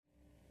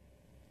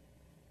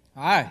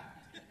Hi.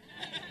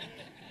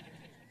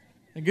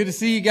 And good to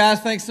see you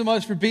guys. Thanks so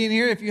much for being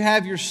here. If you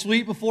have your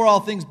Sweet Before All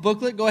Things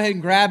booklet, go ahead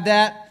and grab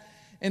that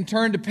and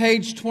turn to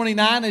page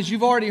 29. As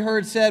you've already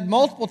heard said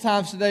multiple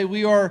times today,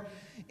 we are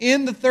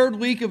in the third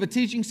week of a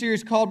teaching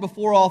series called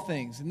Before All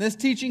Things. And this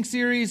teaching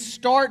series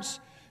starts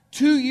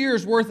 2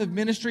 years worth of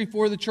ministry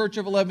for the Church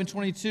of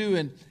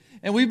 1122.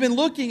 And we've been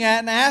looking at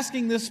and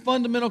asking this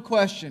fundamental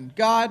question: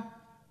 God,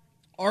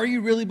 are you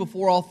really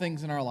before all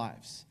things in our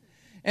lives?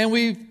 And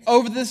we've,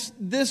 over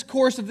this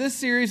course of this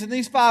series, in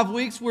these 5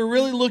 weeks, we're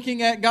really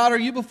looking at, God, are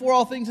you before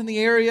all things in the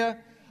area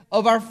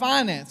of our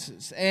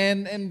finances?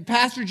 And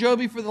Pastor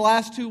Joby, for the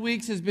last 2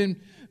 weeks, has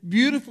been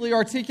beautifully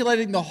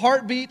articulating the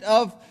heartbeat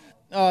of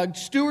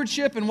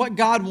stewardship and what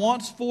God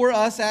wants for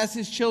us as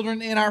His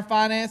children in our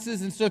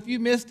finances. And so if you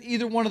missed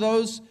either one of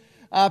those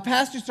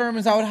pastor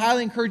sermons, I would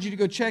highly encourage you to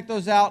go check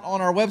those out on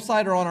our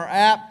website or on our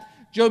app.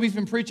 Joby's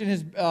been preaching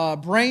his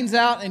brains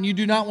out, and you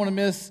do not want to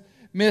miss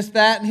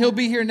that. And he'll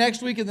be here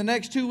next week and the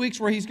next 2 weeks,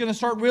 where he's going to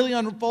start really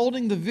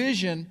unfolding the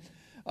vision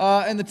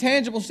and the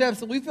tangible steps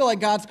that we feel like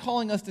God's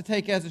calling us to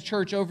take as a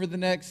church over the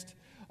next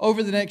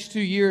 2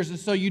 years. And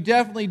so you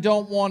definitely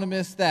don't want to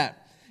miss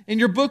that. In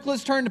your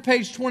booklets, turn to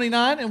page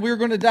 29, and we're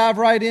going to dive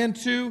right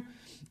into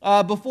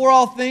Before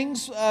All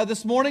Things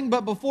this morning.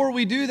 But before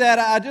we do that,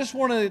 I just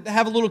want to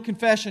have a little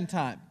confession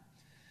time.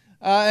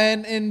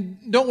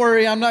 And don't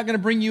worry, I'm not going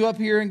to bring you up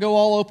here and go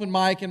all open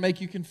mic and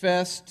make you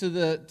confess to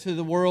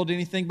the world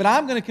anything. But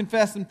I'm going to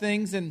confess some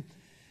things and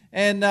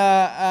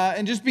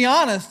just be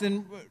honest.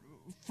 And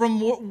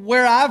from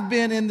where I've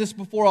been in this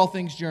Before All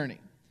Things journey,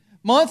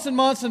 months and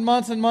months and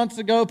months and months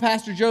ago,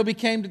 Pastor Joby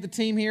came to the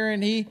team here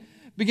and he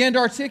began to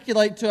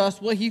articulate to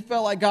us what he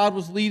felt like God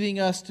was leading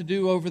us to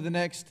do over the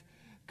next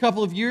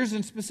couple of years,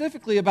 and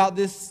specifically about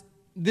this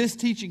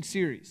teaching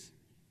series.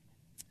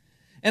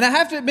 And I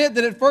have to admit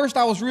that at first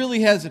I was really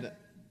hesitant.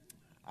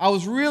 I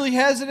was really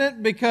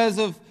hesitant because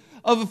of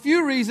a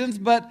few reasons,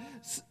 but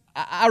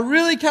I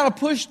really kind of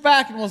pushed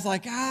back and was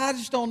like, I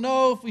just don't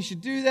know if we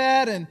should do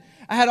that. And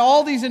I had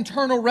all these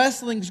internal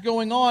wrestlings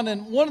going on.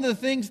 And one of the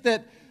things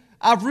that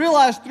I've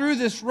realized through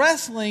this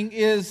wrestling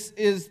is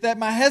that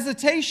my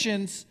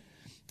hesitations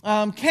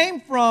came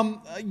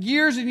from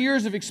years and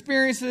years of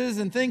experiences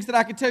and things that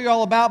I could tell you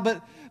all about,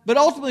 but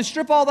ultimately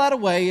strip all that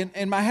away,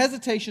 and my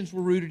hesitations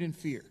were rooted in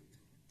fear.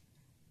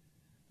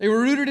 They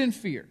were rooted in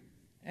fear.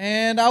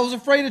 And I was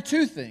afraid of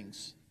two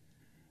things.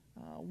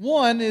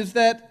 One is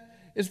that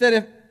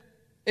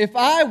if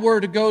I were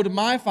to go to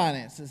my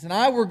finances and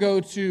I were to go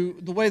to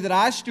the way that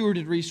I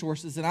stewarded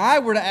resources and I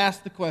were to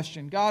ask the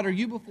question, God, are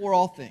you before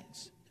all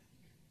things?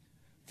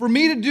 For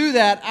me to do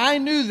that, I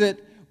knew that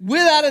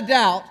without a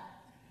doubt,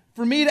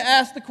 for me to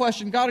ask the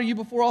question, God, are you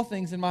before all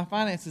things in my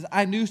finances,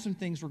 I knew some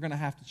things were going to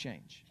have to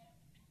change.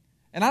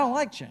 And I don't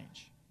like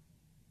change.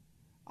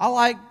 I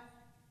like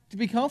to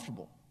be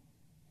comfortable.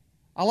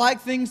 I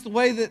like things the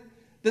way that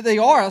they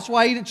are. That's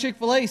why I eat at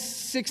Chick-fil-A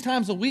 6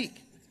 times a week.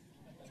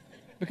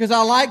 Because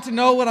I like to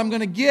know what I'm going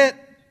to get,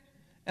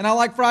 and I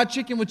like fried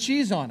chicken with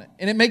cheese on it.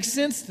 And it makes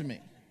sense to me.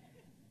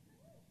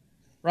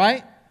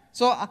 Right?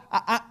 So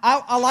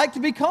I like to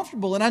be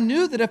comfortable. And I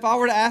knew that if I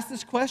were to ask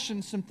this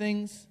question, some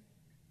things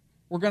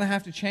were going to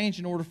have to change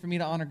in order for me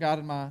to honor God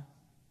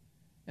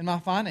in my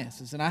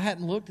finances. And I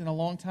hadn't looked in a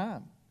long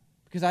time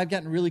because I'd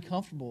gotten really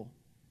comfortable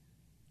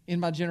in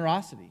my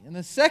generosity. And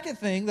the second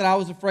thing that I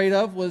was afraid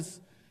of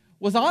was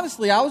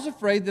honestly, I was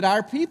afraid that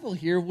our people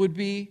here would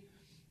be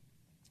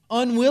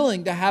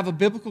unwilling to have a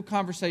biblical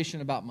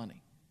conversation about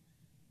money.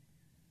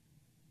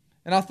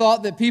 And I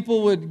thought that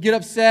people would get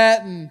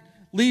upset and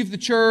leave the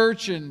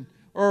church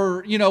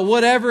or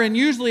whatever. And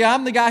usually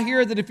I'm the guy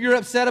here that if you're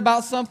upset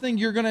about something,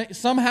 you're going to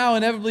somehow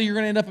inevitably you're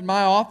going to end up in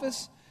my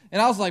office.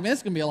 And I was like, man,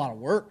 it's going to be a lot of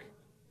work.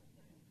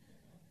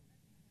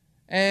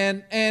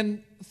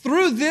 And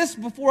through this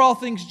Before All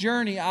Things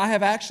journey, I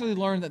have actually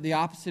learned that the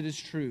opposite is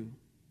true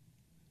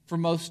for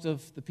most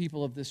of the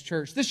people of this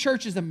church. This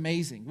church is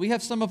amazing. We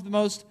have some of the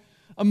most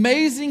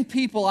amazing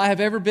people I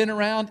have ever been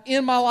around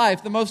in my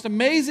life, the most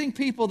amazing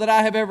people that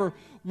I have ever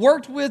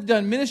worked with,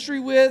 done ministry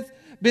with,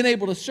 been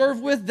able to serve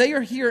with. They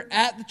are here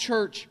at the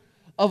church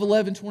of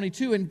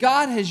 1122, and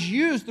God has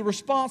used the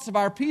response of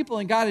our people,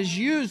 and God has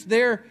used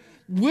their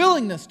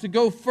willingness to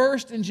go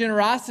first in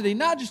generosity,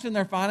 not just in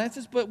their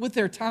finances, but with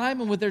their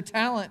time and with their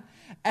talent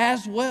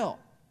as well.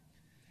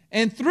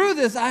 And through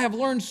this, I have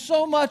learned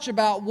so much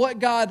about what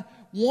God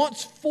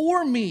wants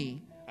for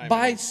me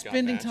by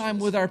spending time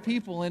with our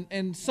people.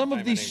 And some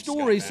of these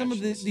stories, some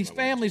of these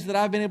families that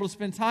I've been able to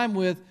spend time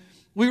with,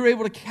 we were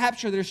able to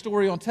capture their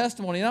story on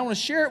testimony. And I want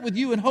to share it with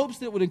you in hopes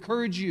that it would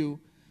encourage you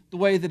the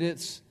way that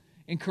it's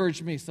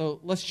encouraged me.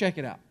 So let's check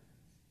it out.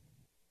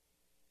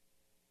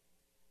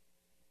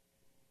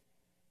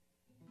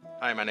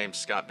 Hi, my name's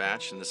Scott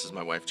Batch, and this is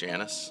my wife,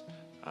 Janice.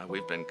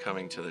 We've been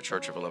coming to the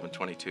Church of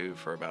 1122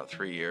 for about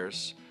 3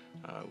 years.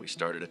 We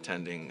started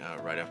attending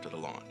right after the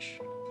launch.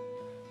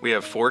 We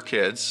have 4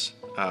 kids,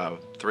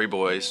 3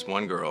 boys,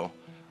 1 girl,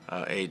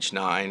 age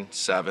 9,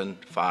 7,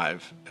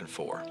 5, and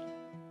 4.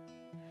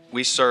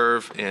 We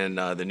serve in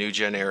the New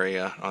Gen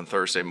area on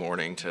Thursday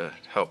morning to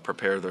help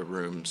prepare the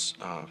rooms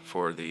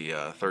for the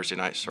Thursday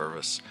night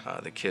service.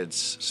 The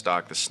kids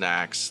stock the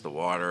snacks, the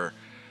water.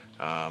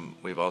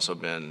 We've also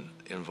been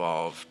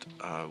involved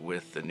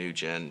with the New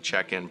Gen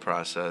check-in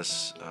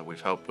process.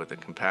 We've helped with the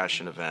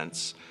compassion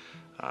events.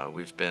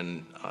 We've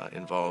been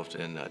involved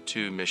in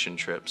 2 mission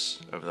trips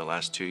over the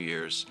last 2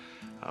 years,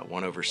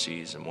 one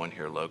overseas and one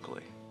here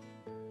locally.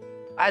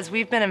 As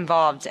we've been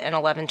involved in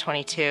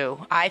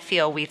 1122, I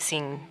feel we've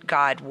seen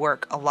God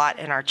work a lot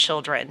in our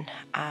children.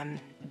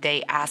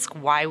 They ask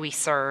why we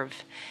serve.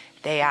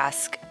 They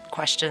ask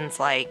questions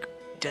like,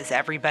 does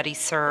everybody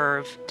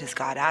serve? Does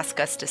God ask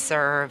us to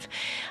serve?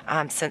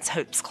 Since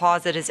Hope's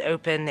Closet is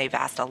open, they've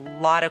asked a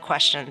lot of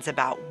questions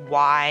about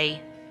why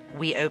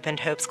we opened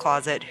Hope's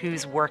Closet,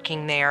 who's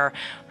working there,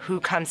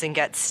 who comes and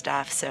gets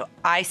stuff. So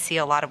I see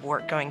a lot of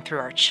work going through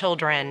our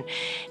children,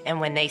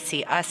 and when they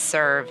see us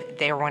serve,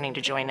 they're wanting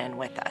to join in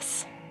with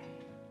us.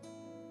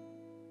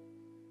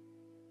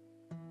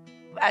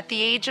 At the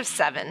age of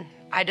 7,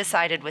 I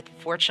decided with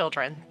 4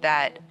 children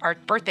that our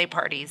birthday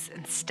parties,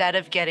 instead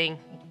of getting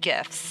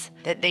gifts,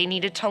 that they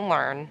needed to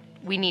learn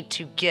we need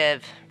to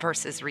give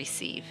versus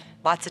receive.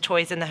 Lots of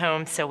toys in the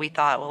home, so we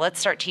thought, well,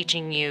 let's start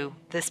teaching you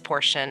this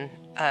portion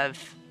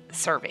of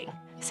serving.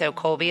 So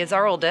Colby is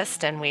our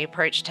oldest, and we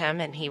approached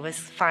him, and he was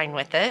fine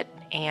with it.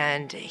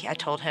 And I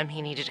told him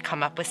he needed to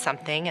come up with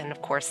something. And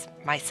of course,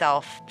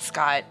 myself,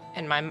 Scott,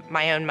 and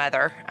my own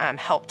mother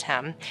helped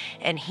him.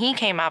 And he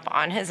came up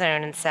on his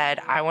own and said,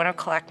 I want to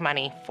collect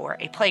money for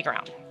a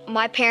playground.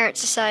 My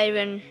parents decided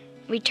when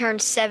we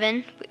turned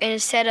 7,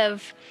 instead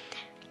of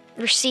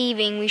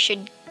receiving, we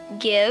should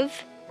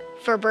give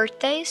for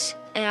birthdays.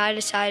 And I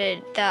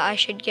decided that I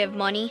should give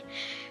money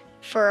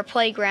for a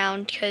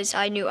playground because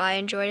I knew I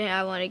enjoyed it and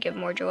I wanted to give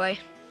more joy.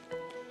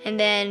 And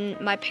then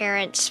my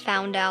parents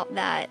found out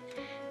that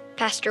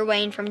Pastor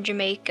Wayne from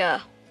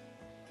Jamaica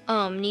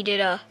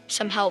needed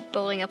some help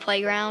building a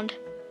playground.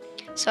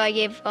 So I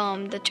gave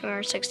the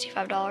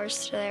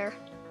 $265 to there.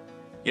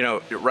 You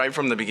know, right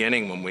from the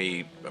beginning when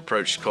we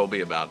approached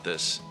Colby about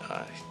this,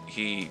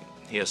 he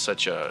has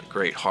such a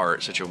great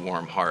heart, such a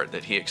warm heart,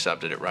 that he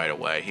accepted it right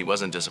away. He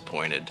wasn't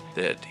disappointed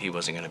that he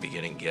wasn't going to be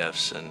getting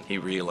gifts, and he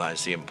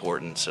realized the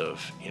importance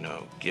of,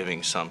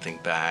 giving something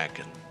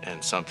back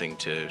and something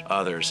to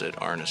others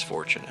that aren't as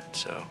fortunate.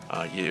 So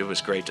it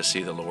was great to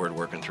see the Lord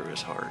working through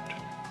his heart.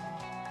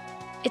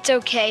 It's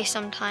okay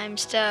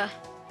sometimes to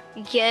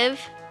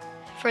give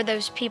for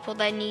those people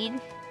that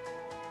need.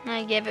 When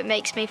I give, it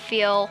makes me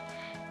feel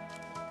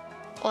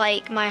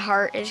like my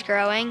heart is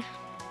growing,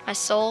 my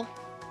soul,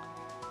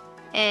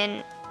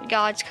 and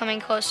God's coming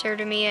closer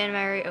to me in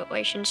my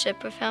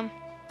relationship with him.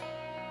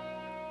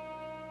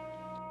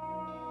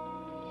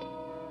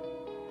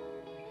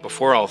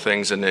 Before All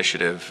Things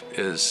initiative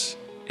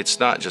it's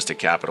not just a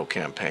capital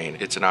campaign.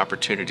 It's an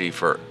opportunity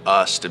for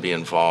us to be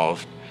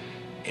involved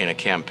in a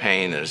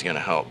campaign that is going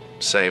to help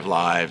save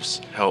lives,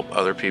 help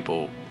other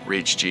people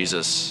reach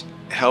Jesus,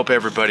 help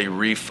everybody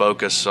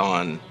refocus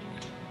on,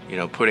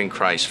 putting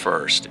Christ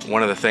first.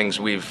 One of the things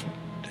we've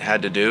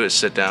had to do is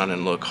sit down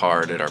and look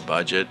hard at our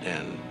budget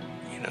and,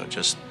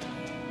 just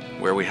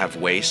where we have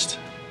waste,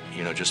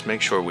 just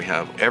make sure we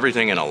have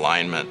everything in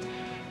alignment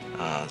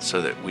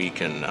so that we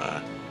can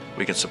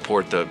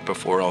support the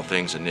Before All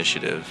Things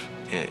initiative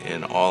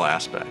in all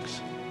aspects.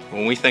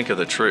 When we think of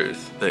the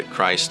truth that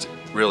Christ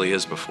really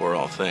is before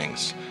all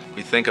things,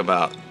 we think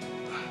about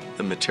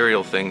the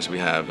material things we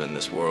have in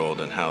this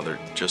world and how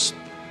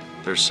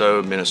they're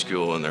so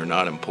minuscule and they're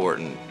not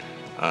important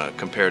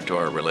compared to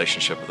our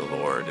relationship with the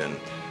Lord. And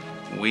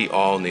we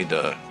all need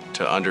to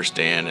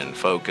understand and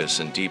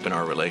focus and deepen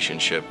our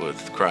relationship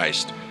with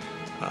Christ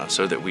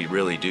so that we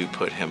really do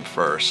put him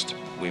first.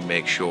 We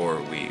make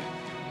sure we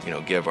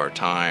give our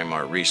time,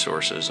 our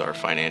resources, our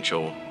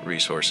financial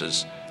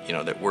resources,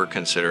 that we're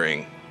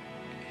considering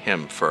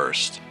him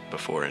first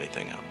before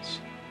anything else.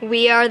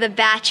 We are the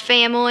Batch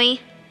family.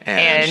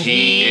 And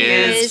he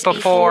is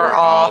before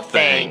all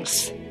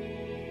things.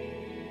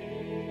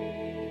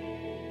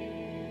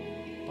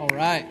 All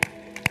right.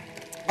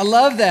 I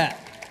love that.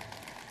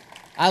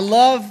 I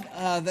love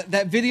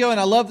that video, and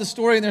I love the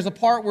story. And there's a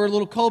part where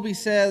little Colby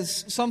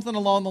says something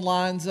along the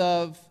lines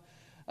of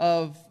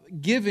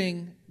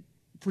giving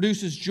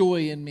produces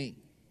joy in me.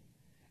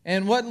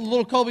 And what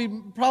little Colby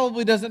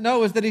probably doesn't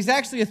know is that he's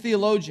actually a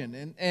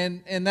theologian,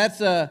 and that's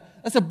a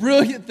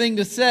brilliant thing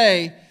to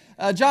say.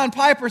 John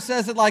Piper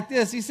says it like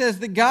this. He says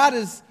that God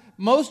is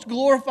most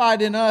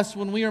glorified in us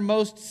when we are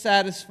most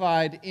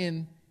satisfied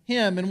in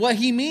him. And what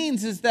he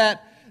means is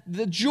that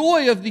the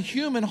joy of the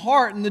human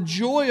heart and the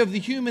joy of the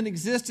human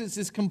existence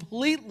is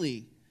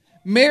completely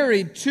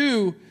married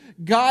to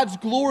God's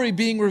glory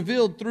being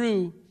revealed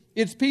through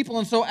its people.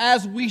 And so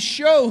as we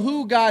show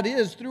who God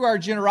is through our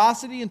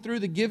generosity and through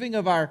the giving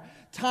of our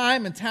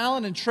time and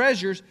talent and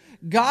treasures,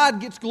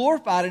 God gets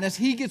glorified. And as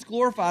he gets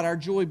glorified, our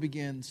joy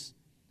begins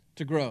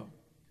to grow.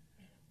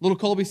 Little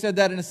Colby said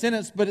that in a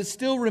sentence, but it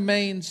still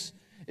remains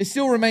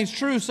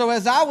true. So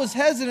as I was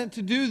hesitant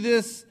to do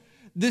this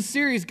this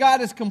series, God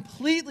has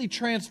completely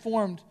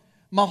transformed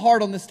my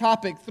heart on this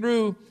topic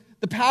through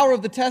the power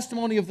of the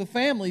testimony of the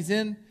families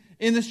in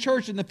this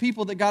church and the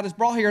people that God has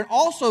brought here, and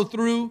also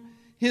through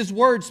His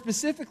Word,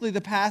 specifically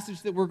the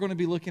passage that we're going to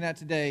be looking at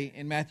today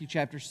in Matthew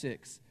chapter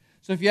 6.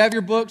 So if you have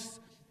your books,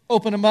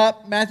 open them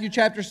up. Matthew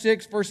chapter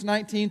 6, verse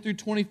 19 through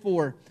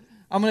 24.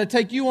 I'm going to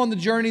take you on the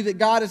journey that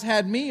God has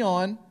had me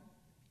on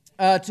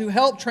to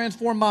help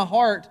transform my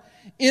heart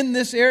in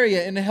this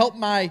area and to help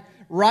my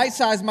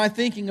right-size my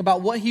thinking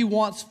about what He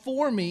wants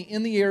for me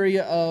in the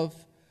area of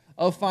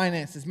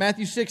finances.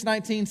 Matthew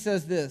 6:19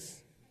 says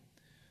this,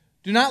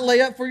 "Do not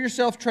lay up for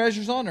yourself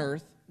treasures on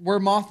earth, where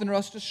moth and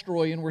rust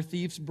destroy and where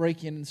thieves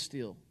break in and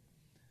steal.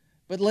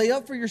 But lay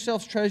up for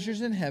yourselves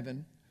treasures in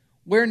heaven,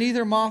 where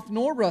neither moth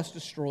nor rust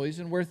destroys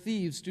and where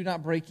thieves do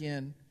not break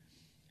in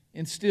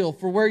and steal.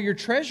 For where your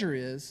treasure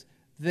is,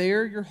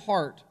 there your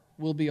heart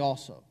will be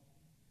also.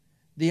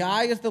 The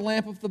eye is the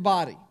lamp of the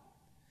body.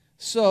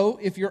 So,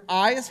 if your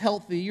eye is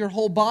healthy, your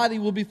whole body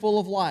will be full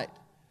of light.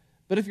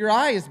 But if your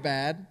eye is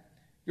bad,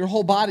 your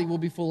whole body will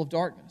be full of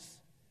darkness.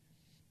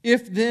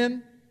 If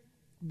then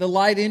the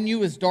light in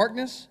you is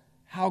darkness,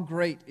 how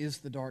great is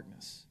the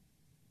darkness?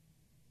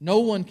 No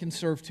one can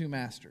serve two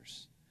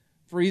masters,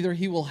 for either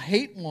he will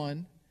hate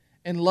one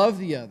and love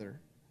the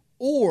other,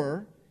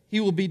 or he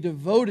will be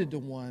devoted to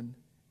one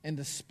and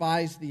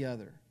despise the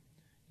other.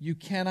 You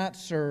cannot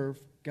serve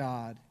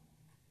God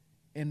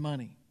and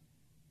money."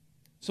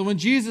 So when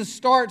Jesus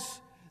starts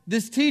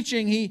this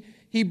teaching,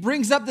 he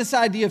brings up this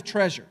idea of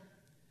treasure.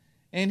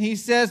 And he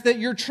says that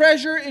your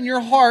treasure and your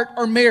heart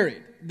are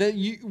married. That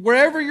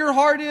wherever your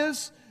heart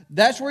is,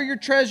 that's where your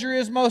treasure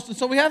is most. And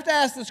so we have to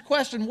ask this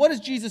question, what is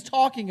Jesus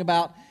talking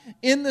about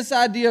in this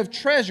idea of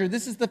treasure?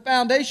 This is the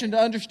foundation to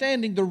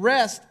understanding the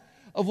rest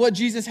of what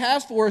Jesus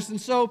has for us.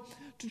 And so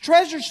to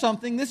treasure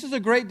something, this is a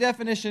great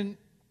definition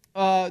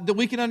that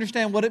we can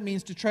understand what it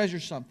means to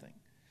treasure something.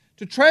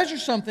 To treasure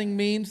something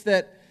means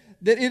that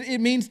it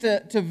means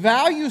to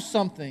value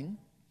something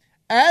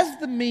as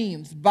the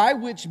means by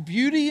which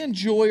beauty and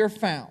joy are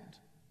found,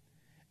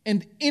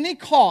 and any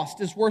cost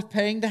is worth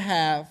paying to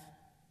have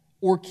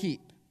or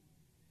keep.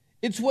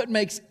 It's what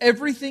makes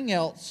everything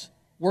else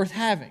worth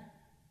having.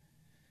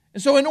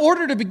 And so in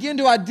order to begin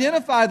to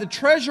identify the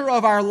treasure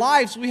of our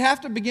lives, we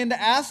have to begin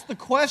to ask the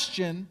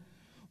question,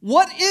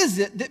 what is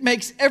it that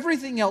makes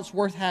everything else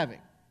worth having?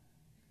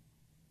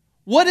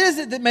 What is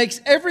it that makes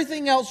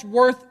everything else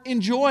worth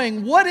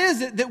enjoying? What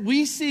is it that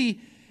we see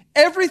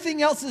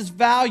everything else's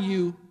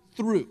value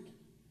through?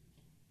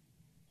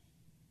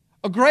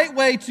 A great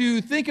way to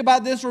think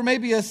about this, or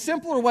maybe a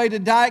simpler way to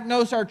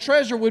diagnose our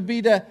treasure, would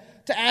be to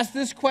ask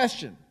this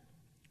question.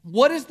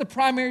 What is the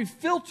primary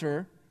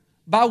filter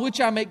by which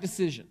I make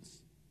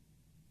decisions?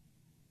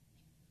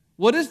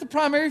 What is the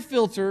primary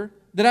filter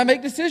that I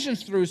make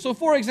decisions through? So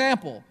for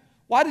example,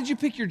 why did you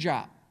pick your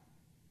job?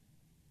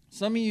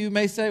 Some of you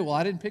may say, well,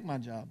 I didn't pick my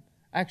job.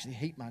 I actually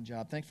hate my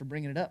job. Thanks for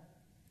bringing it up.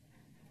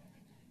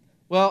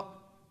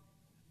 Well,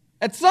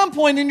 at some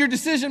point in your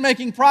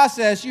decision-making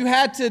process, you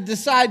had to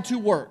decide to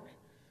work.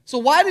 So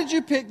why did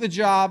you pick the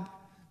job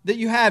that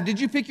you have? Did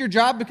you pick your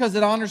job because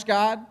it honors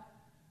God?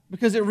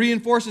 Because it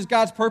reinforces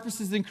God's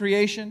purposes in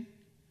creation?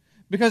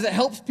 Because it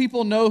helps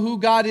people know who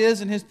God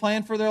is and His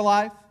plan for their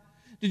life?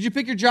 Did you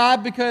pick your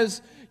job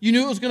because you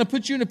knew it was going to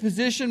put you in a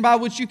position by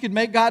which you could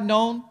make God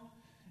known?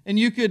 And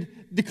you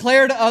could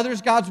declare to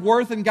others God's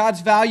worth and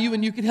God's value,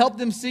 and you could help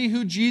them see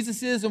who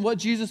Jesus is and what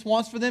Jesus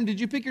wants for them? Did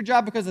you pick your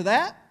job because of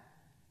that?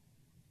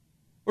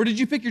 Or did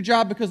you pick your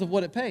job because of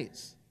what it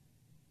pays?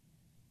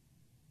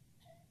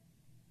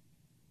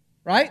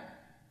 Right?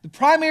 The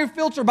primary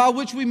filter by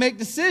which we make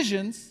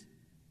decisions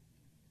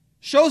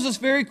shows us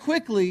very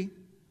quickly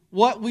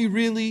what we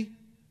really,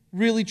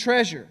 really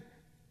treasure.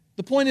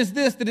 The point is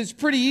this, that it's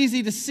pretty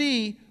easy to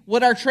see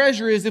what our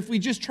treasure is if we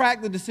just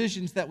track the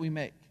decisions that we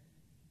make.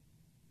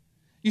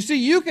 You see,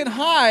 you can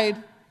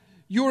hide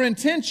your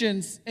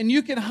intentions, and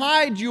you can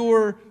hide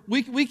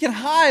we can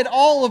hide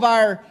all of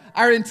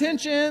our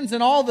intentions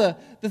and all the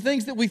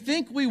things that we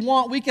think we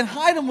want. We can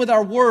hide them with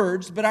our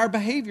words, but our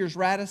behaviors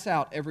rat us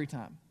out every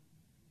time.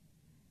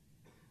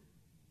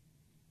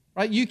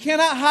 Right? You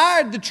cannot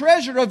hide the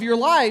treasure of your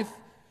life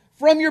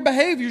from your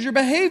behaviors. Your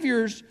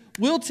behaviors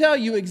will tell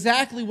you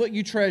exactly what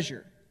you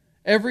treasure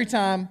every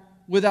time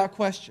without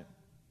question.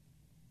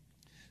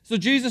 So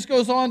Jesus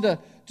goes on to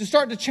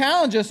start to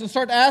challenge us and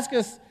start to ask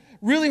us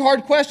really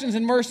hard questions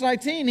in verse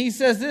 19. He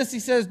says this, he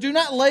says, "Do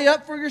not lay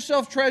up for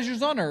yourself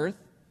treasures on earth,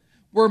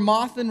 where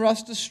moth and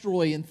rust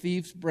destroy and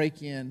thieves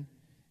break in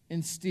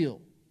and steal."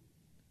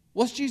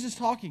 What's Jesus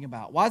talking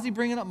about? Why is He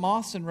bringing up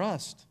moths and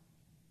rust?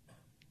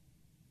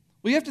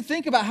 Well, you have to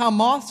think about how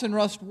moths and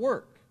rust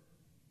work.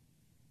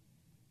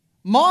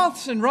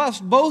 Moths and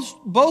rust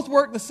both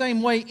work the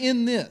same way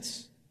in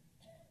this,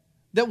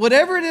 that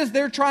whatever it is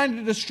they're trying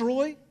to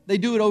destroy, they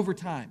do it over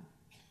time.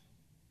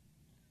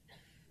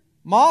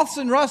 Moths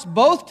and rust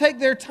both take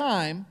their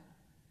time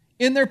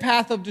in their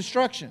path of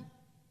destruction.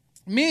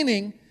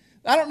 Meaning,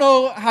 I don't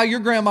know how your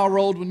grandma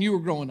rolled when you were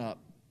growing up,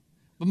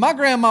 but my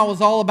grandma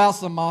was all about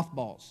some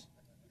mothballs.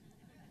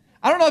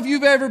 I don't know if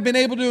you've ever been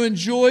able to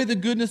enjoy the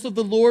goodness of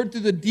the Lord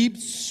through the deep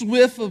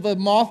swift of a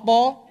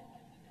mothball,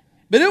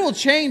 but it will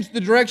change the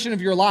direction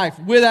of your life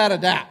without a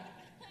doubt.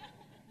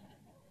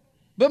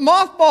 But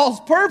mothball's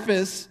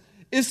purpose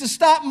is to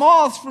stop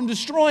moths from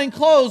destroying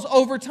clothes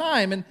over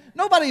time. And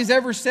nobody's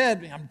ever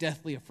said, I'm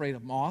deathly afraid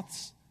of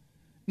moths.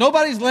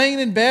 Nobody's laying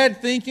in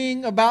bed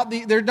thinking about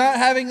they're not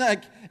having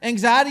like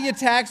anxiety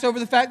attacks over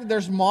the fact that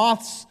there's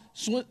moths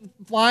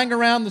flying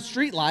around the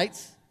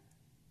streetlights.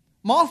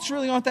 Moths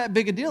really aren't that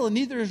big a deal, and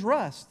neither is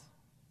rust.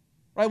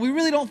 Right? We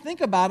really don't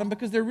think about them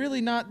because they're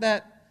really not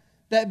that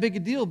big a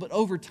deal, but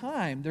over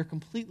time, they're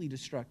completely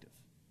destructive.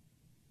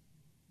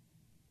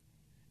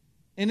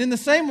 And in the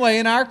same way,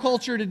 in our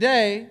culture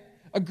today,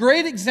 a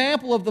great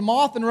example of the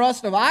moth and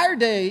rust of our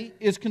day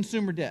is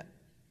consumer debt.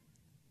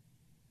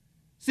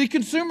 See,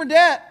 consumer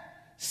debt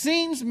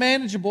seems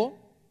manageable.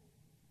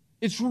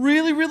 It's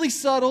really, really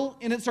subtle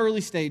in its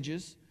early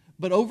stages,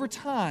 but over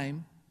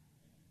time,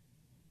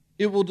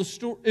 it will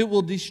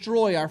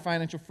destroy our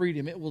financial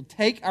freedom. It will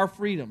take our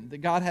freedom that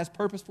God has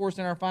purpose for us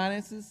in our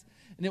finances,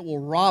 and it will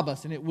rob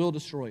us, and it will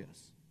destroy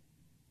us.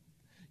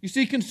 You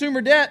see,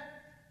 consumer debt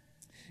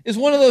is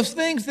one of those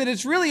things that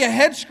it's really a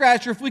head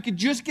scratcher if we could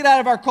just get out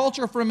of our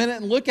culture for a minute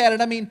and look at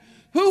it. I mean,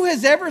 who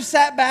has ever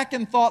sat back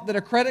and thought that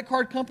a credit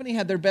card company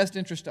had their best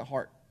interest at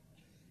heart?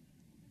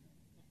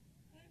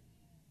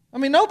 I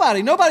mean,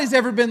 nobody's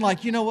ever been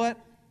like, you know what?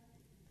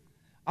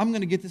 I'm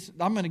going to get this.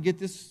 I'm not even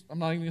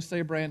going to say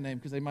a brand name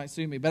because they might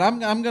sue me. But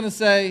I'm going to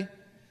say,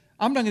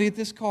 I'm not going to get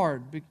this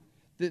card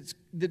that's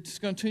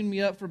going to tune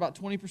me up for about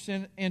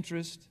 20%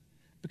 interest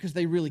because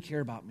they really care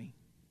about me.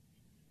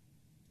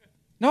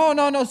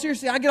 No,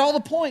 seriously, I get all the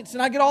points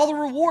and I get all the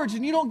rewards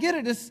and you don't get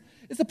it.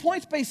 It's a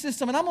points-based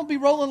system and I'm going to be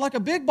rolling like a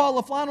big ball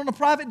of flying on a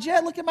private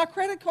jet. Look at my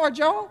credit card,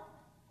 y'all.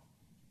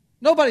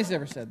 Nobody's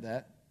ever said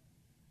that.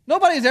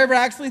 Nobody's ever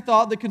actually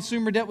thought that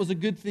consumer debt was a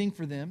good thing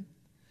for them.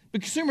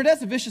 But consumer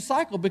debt's a vicious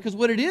cycle because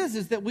what it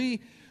is that we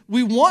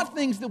want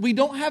things that we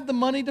don't have the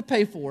money to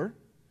pay for,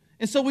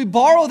 and so we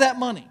borrow that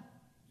money.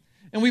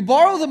 And we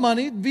borrow the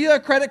money via a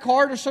credit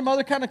card or some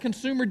other kind of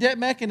consumer debt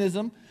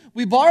mechanism.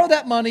 We borrow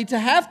that money to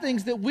have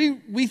things that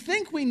we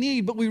think we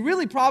need, but we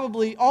really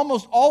probably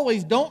almost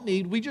always don't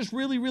need. We just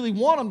really, really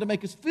want them to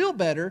make us feel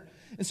better.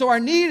 And so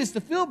our need is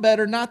to feel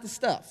better, not the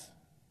stuff.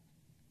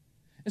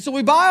 And so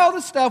we buy all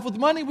this stuff with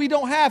money we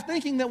don't have,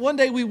 thinking that one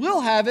day we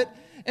will have it,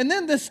 and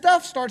then this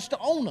stuff starts to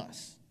own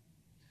us.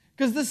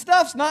 Because this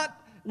stuff's not,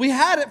 we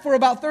had it for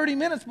about 30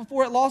 minutes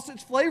before it lost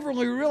its flavor, and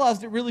we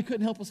realized it really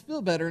couldn't help us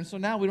feel better, and so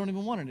now we don't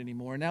even want it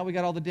anymore. And now we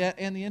got all the debt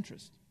and the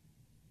interest.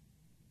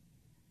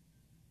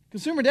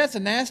 Consumer debt's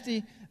a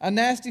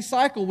nasty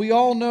cycle we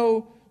all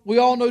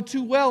know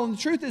too well, and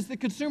the truth is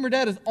that consumer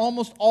debt is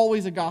almost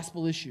always a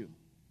gospel issue.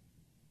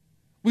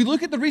 We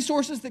look at the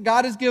resources that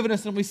God has given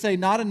us and we say,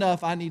 not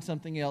enough, I need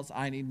something else,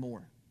 I need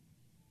more.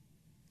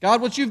 God,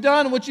 what you've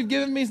done and what you've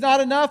given me is not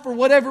enough. For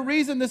whatever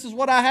reason, this is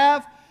what I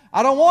have.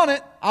 I don't want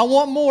it. I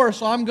want more,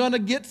 so I'm going to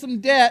get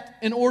some debt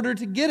in order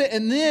to get it.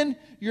 And then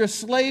you're a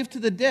slave to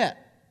the debt.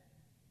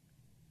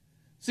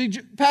 See,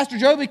 Pastor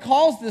Joby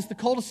calls this the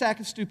cul-de-sac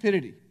of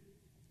stupidity.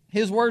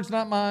 His words,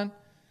 not mine.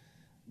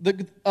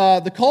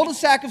 The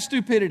cul-de-sac of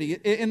stupidity.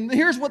 And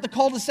here's what the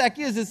cul-de-sac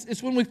is.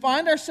 It's when we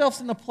find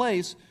ourselves in a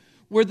place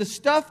where the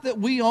stuff that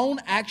we own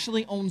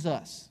actually owns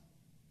us.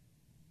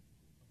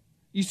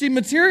 You see,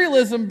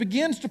 materialism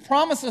begins to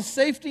promise us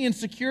safety and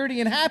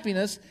security and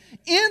happiness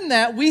in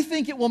that we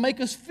think it will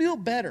make us feel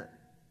better.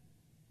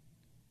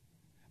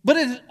 But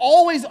it is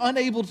always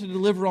unable to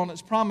deliver on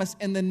its promise,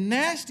 and the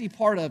nasty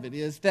part of it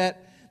is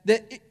that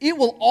it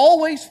will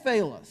always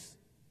fail us.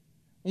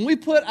 When we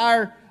put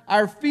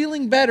our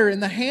feeling better in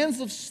the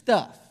hands of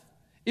stuff,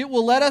 it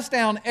will let us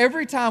down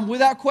every time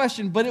without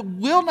question, but it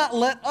will not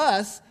let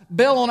us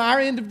bail on our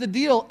end of the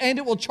deal, and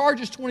it will charge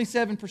us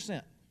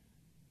 27%.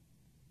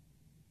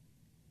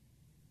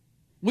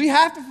 We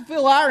have to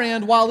fulfill our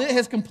end while it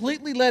has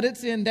completely let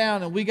its end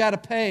down, and we got to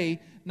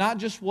pay not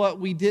just what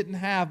we didn't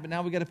have, but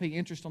now we got to pay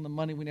interest on the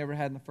money we never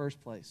had in the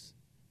first place.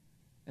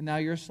 And now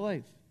you're a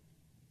slave.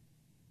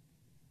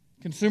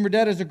 Consumer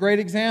debt is a great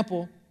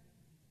example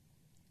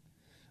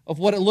of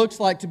what it looks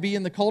like to be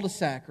in the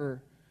cul-de-sac,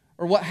 or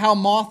how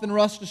moth and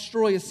rust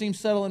destroy. It seems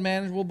subtle and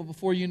manageable, but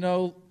before you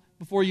know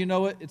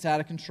it, it's out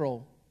of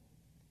control.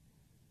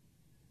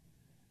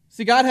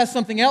 See, God has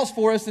something else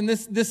for us, and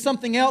this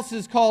something else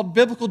is called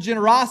biblical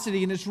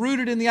generosity, and it's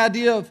rooted in the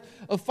idea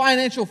of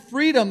financial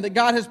freedom that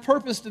God has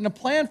purposed and a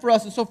plan for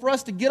us. And so for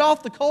us to get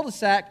off the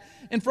cul-de-sac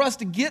and for us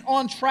to get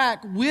on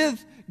track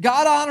with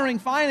God-honoring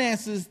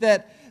finances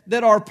that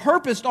are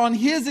purposed on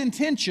His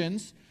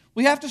intentions,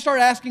 we have to start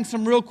asking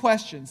some real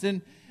questions.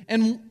 And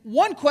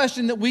one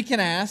question that we can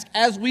ask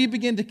as we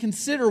begin to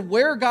consider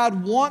where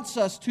God wants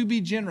us to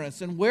be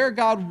generous and where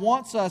God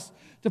wants us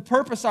to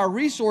purpose our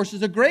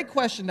resources, a great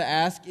question to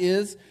ask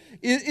is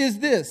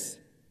this: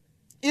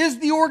 is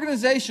the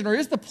organization or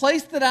is the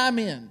place that I'm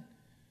in,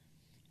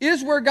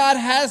 is where God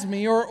has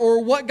me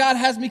or what God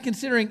has me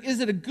considering,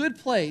 is it a good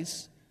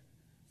place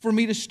for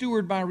me to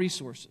steward my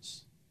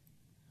resources?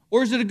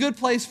 Or is it a good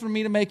place for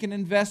me to make an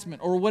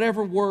investment? Or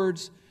whatever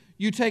words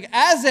you take.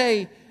 As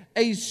a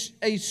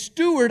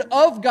steward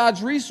of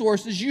God's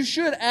resources, you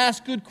should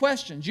ask good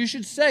questions. You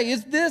should say,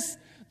 is this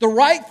the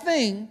right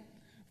thing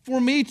for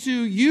me to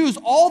use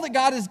all that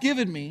God has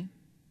given me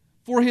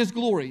for His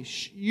glory?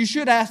 You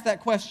should ask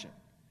that question.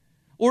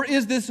 Or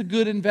is this a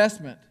good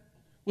investment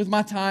with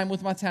my time,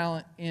 with my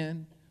talent,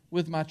 and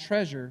with my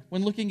treasure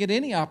when looking at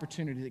any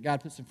opportunity that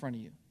God puts in front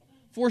of you?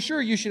 For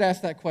sure, you should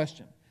ask that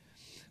question.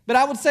 But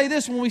I would say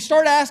this, when we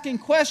start asking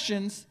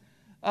questions,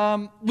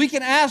 we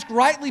can ask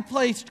rightly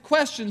placed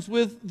questions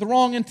with the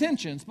wrong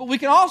intentions, but we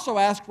can also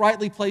ask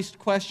rightly placed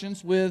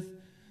questions with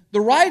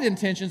the right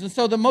intentions. And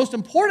so the most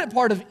important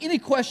part of any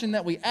question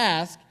that we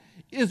ask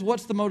is,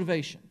 what's the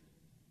motivation?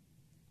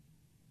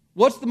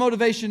 What's the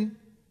motivation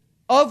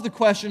of the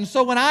question?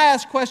 So when I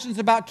ask questions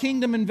about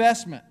kingdom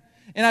investment,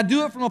 and I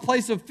do it from a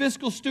place of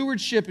fiscal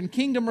stewardship and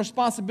kingdom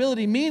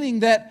responsibility,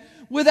 meaning that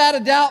without a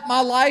doubt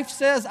my life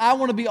says I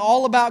want to be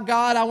all about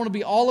God, I want to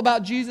be all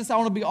about Jesus, I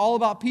want to be all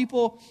about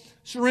people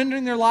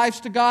surrendering their lives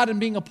to God and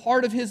being a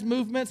part of His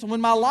movements. And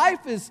when my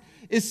life is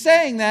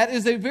saying that,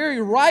 is a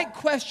very right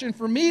question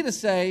for me to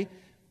say,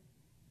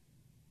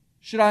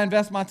 should I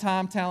invest my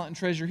time, talent, and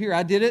treasure here?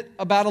 I did it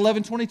about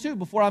 11/22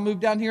 before I moved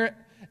down here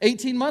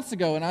 18 months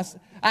ago. And I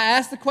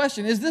asked the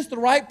question, is this the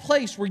right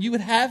place where you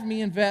would have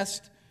me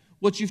invest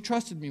what you've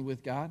trusted me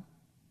with, God?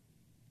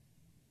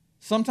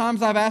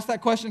 Sometimes I've asked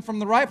that question from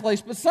the right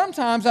place, but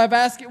sometimes I've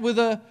asked it with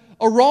a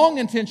wrong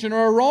intention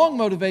or a wrong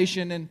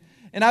motivation.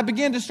 And I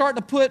begin to start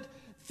to put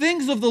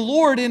things of the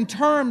Lord in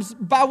terms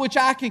by which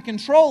I can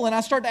control. And I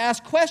start to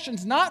ask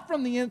questions not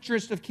from the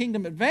interest of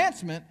kingdom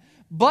advancement,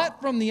 but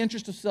from the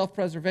interest of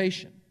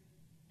self-preservation.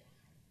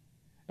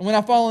 And when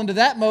I fall into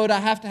that mode, I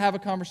have to have a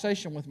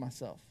conversation with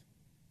myself.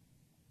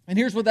 And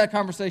here's what that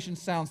conversation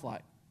sounds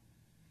like.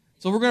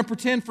 So we're going to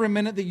pretend for a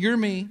minute that you're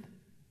me,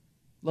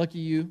 lucky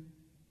you.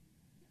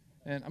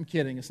 And I'm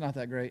kidding, it's not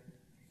that great.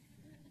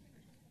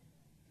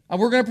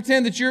 We're going to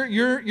pretend that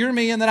you're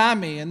me and that I'm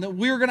me, and that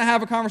we're going to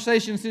have a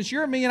conversation. Since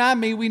you're me and I'm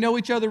me, we know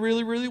each other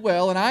really, really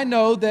well, and I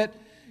know that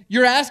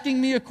you're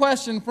asking me a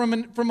question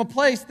from a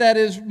place that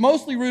is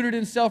mostly rooted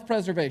in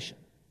self-preservation.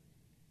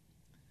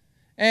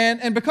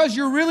 And because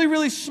you're really,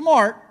 really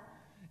smart,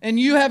 and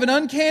you have an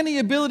uncanny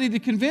ability to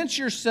convince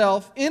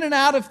yourself in and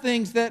out of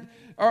things that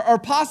are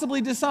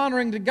possibly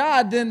dishonoring to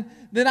God, then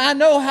I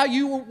know how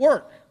you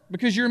work,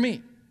 because you're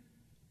me.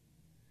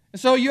 And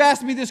so you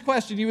asked me this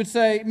question. You would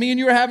say, me and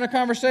you are having a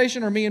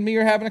conversation, or me and me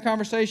are having a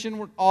conversation.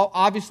 We're all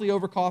obviously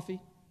over coffee.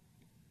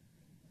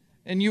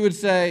 And you would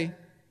say,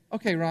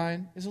 okay,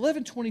 Ryan, is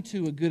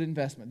 11/22 a good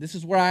investment? This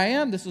is where I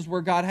am. This is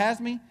where God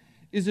has me.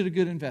 Is it a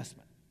good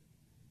investment?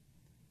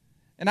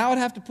 And I would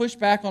have to push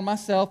back on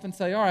myself and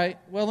say, all right,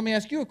 well, let me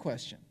ask you a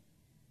question.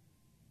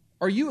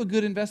 Are you a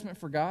good investment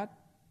for God?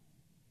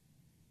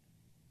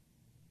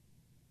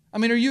 I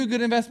mean, are you a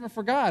good investment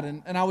for God?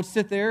 And I would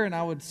sit there and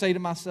I would say to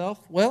myself,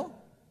 well,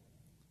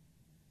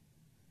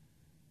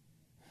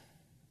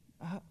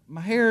 my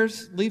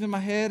hair's leaving my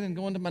head and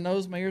going to my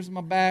nose, my ears, and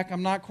my back.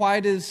 I'm not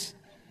quite as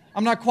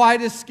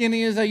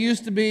skinny as I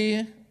used to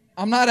be.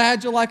 I'm not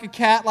agile like a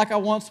cat like I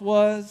once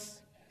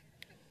was.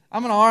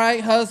 I'm an all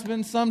right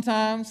husband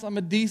sometimes. I'm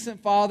a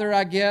decent father,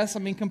 I guess. I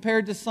mean,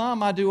 compared to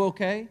some, I do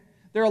okay.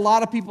 There are a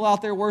lot of people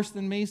out there worse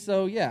than me,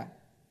 so yeah,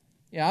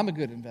 I'm a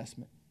good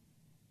investment.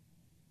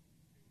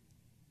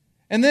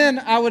 And then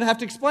I would have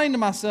to explain to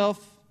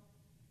myself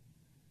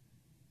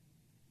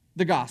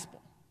the gospel.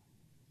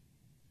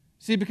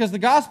 See, because the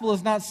gospel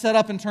is not set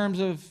up in terms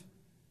of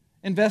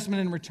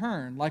investment and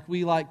return like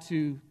we like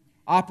to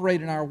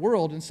operate in our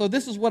world. And so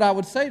this is what I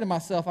would say to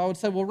myself. I would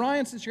say, well,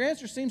 Ryan, since your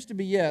answer seems to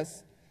be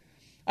yes,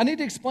 I need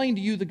to explain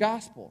to you the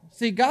gospel.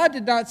 See, God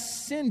did not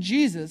send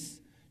Jesus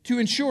to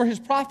ensure His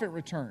profit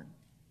return.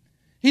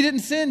 He didn't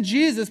send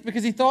Jesus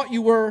because He thought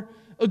you were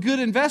a good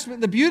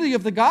investment. The beauty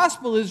of the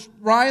gospel is,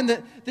 Ryan,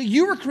 that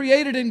you were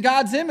created in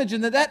God's image,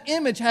 and that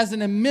image has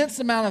an immense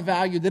amount of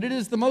value, that it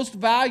is the most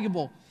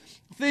valuable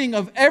thing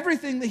of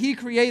everything that He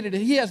created.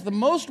 He has the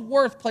most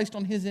worth placed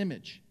on His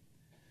image.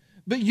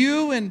 But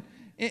you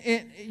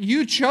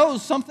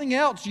chose something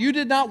else. You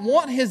did not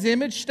want His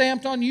image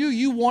stamped on you.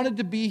 You wanted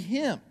to be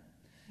Him.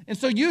 And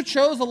so you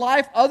chose a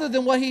life other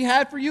than what He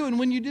had for you. And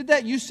when you did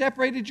that, you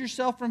separated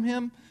yourself from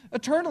Him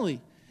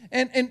eternally.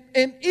 And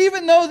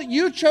even though that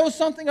you chose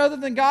something other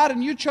than God,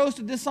 and you chose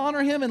to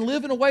dishonor Him and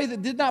live in a way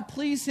that did not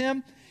please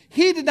Him,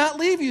 He did not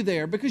leave you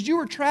there, because you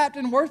were trapped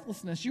in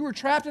worthlessness. You were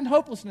trapped in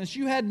hopelessness.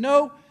 You had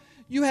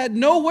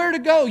nowhere to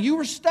go. You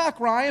were stuck,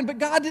 Ryan, but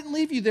God didn't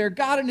leave you there.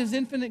 God, in His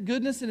infinite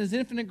goodness and His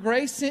infinite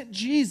grace, sent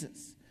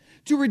Jesus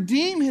to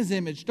redeem His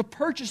image, to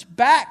purchase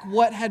back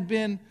what had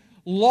been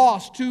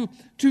lost, to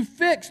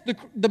fix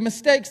the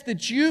mistakes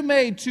that you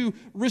made, to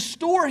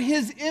restore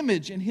His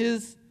image and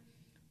His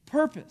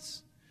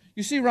purpose.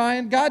 You see,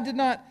 Ryan, God did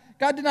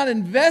not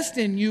invest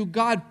in you.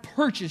 God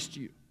purchased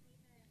you.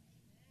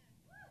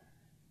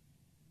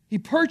 He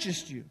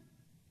purchased you.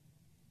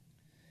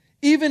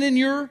 Even in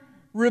your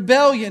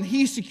rebellion,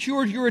 He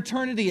secured your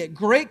eternity at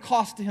great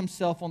cost to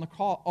Himself on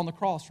the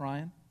cross,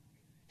 Ryan.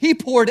 He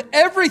poured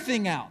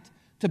everything out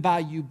to buy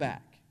you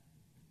back.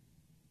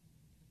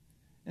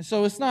 And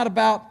so it's not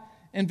about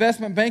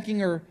investment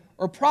banking or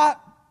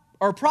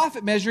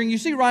profit measuring. You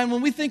see, Ryan,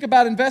 when we think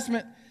about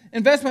investment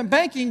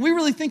banking, we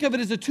really think of it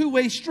as a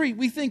two-way street.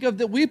 We think of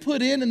that we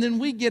put in and then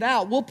we get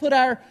out. We'll put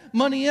our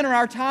money in or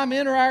our time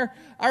in or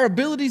our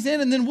abilities in,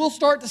 and then we'll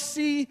start to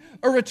see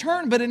a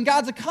return. But in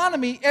God's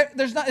economy,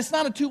 it's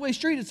not a two-way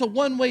street. It's a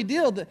one-way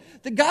deal.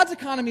 That God's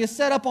economy is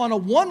set up on a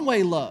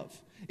one-way love.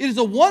 It is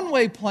a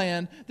one-way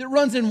plan that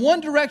runs in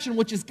one direction,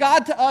 which is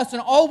God to us,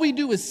 and all we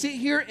do is sit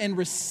here and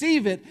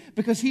receive it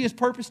because He has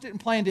purposed it and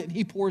planned it, and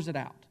He pours it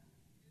out.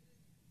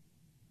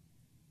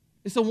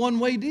 It's a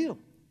one-way deal.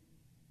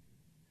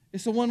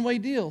 It's a one-way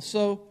deal.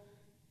 So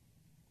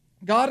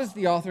God is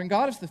the author and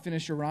God is the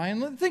finisher,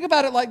 Ryan. Think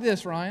about it like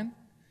this, Ryan.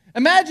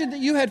 Imagine that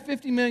you had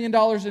 $50 million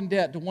in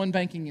debt to one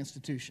banking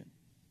institution.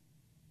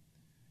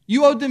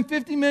 You owed them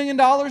 $50 million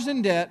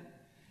in debt,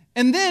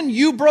 and then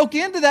you broke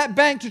into that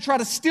bank to try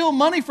to steal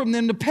money from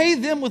them to pay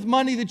them with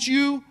money that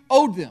you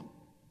owed them.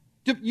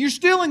 You're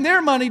stealing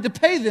their money to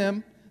pay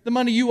them the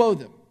money you owe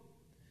them.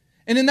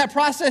 And in that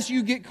process,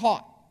 you get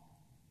caught.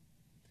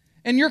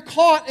 And you're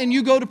caught and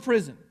you go to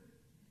prison.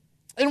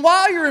 And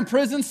while you're in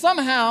prison,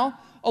 somehow,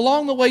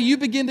 along the way, you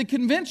begin to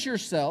convince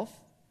yourself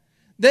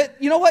that,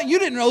 you know what, you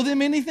didn't owe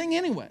them anything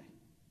anyway.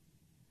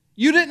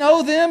 You didn't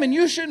owe them and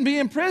you shouldn't be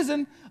in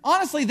prison.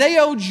 Honestly, they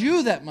owed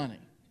you that money.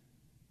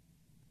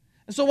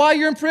 And so while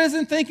you're in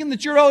prison thinking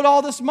that you're owed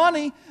all this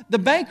money, the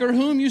banker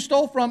whom you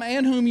stole from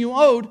and whom you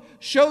owed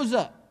shows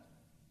up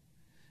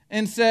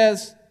and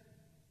says,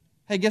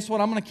 hey, guess what?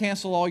 I'm going to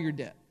cancel all your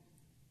debt.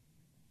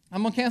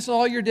 I'm going to cancel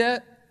all your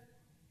debt.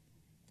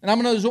 And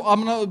I'm going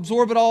to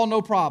absorb it all,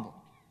 no problem.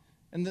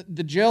 And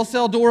the jail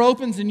cell door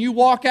opens and you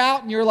walk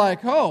out and you're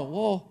like, oh,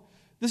 well,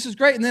 this is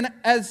great. And then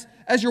as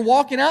you're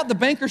walking out, the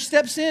banker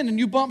steps in and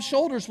you bump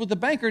shoulders with the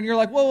banker and you're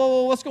like,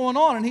 whoa, what's going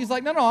on? And he's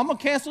like, no, I'm going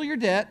to cancel your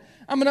debt.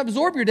 I'm going to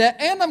absorb your debt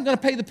and I'm going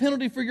to pay the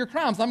penalty for your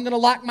crimes. I'm going to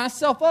lock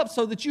myself up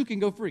so that you can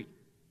go free.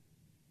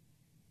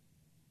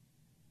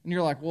 And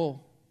you're like,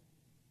 well,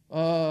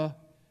 and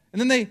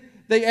then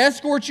they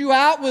escort you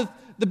out with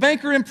the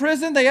banker in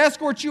prison. They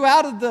escort you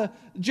out of the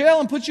jail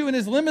and put you in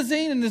his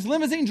limousine, and his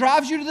limousine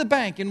drives you to the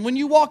bank. And when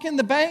you walk in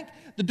the bank,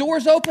 the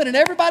doors open and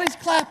everybody's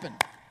clapping.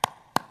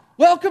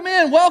 Welcome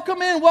in,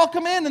 welcome in,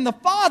 welcome in. And the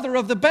father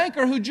of the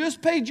banker who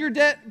just paid your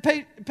debt,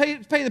 pay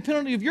the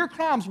penalty of your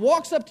crimes,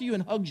 walks up to you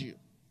and hugs you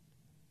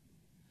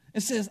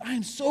and says, I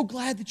am so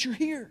glad that you're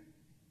here.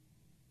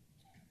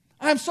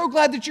 I am so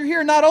glad that you're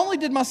here. Not only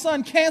did my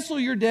son cancel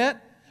your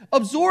debt,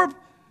 absorb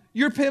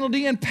your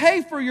penalty, and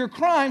pay for your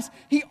crimes,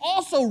 he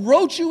also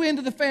wrote you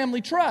into the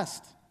family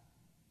trust.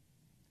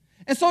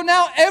 And so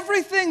now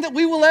everything that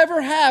we will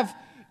ever have,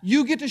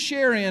 you get to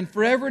share in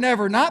forever and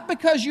ever, not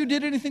because you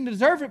did anything to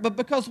deserve it, but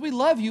because we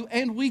love you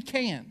and we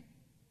can.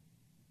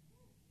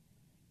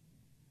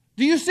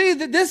 Do you see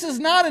that this is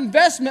not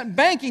investment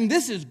banking?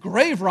 This is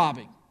grave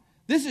robbing.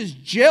 This is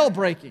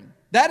jailbreaking.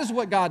 That is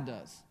what God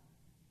does.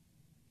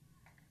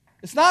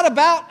 It's not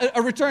about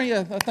a return.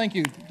 Yeah, thank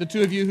you, the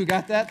two of you who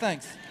got that.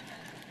 Thanks.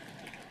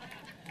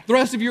 The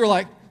rest of you are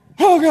like,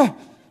 oh, God,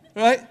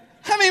 right?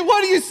 I mean,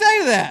 what do you say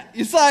to that?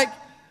 It's like,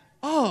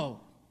 oh,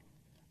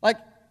 like,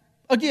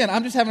 again,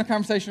 I'm just having a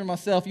conversation with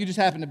myself. You just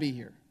happen to be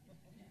here.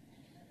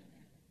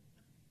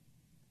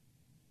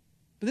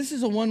 But this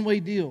is a one-way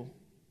deal.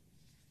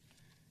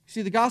 You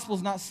see, the gospel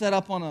is not set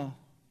up on a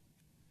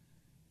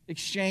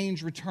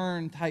exchange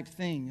return type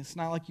thing. It's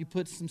not like you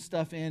put some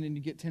stuff in and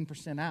you get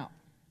 10% out.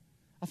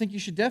 I think you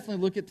should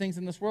definitely look at things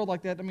in this world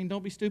like that. I mean,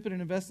 don't be stupid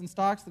and invest in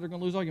stocks that are going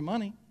to lose all your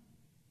money.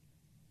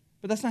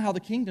 But that's not how the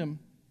kingdom's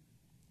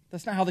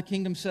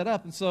set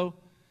up. And so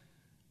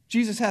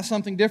Jesus has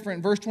something different.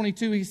 In verse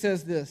 22, he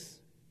says this.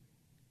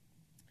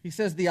 He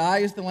says, the eye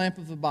is the lamp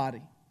of the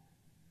body.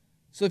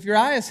 So if your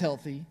eye is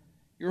healthy,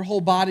 your whole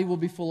body will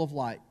be full of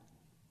light.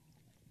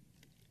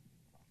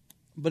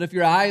 But if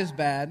your eye is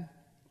bad,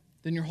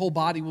 then your whole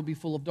body will be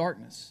full of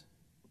darkness.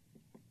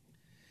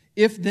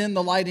 If then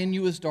the light in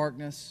you is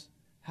darkness,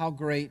 how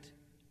great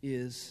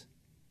is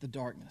the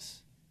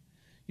darkness?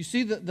 You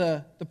see,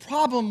 the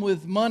problem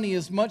with money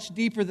is much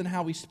deeper than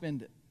how we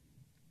spend it.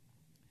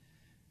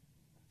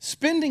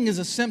 Spending is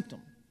a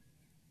symptom.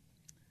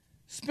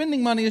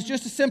 Spending money is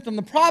just a symptom.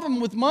 The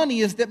problem with money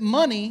is that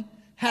money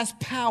has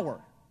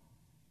power.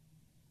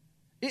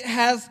 It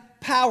has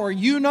power.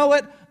 You know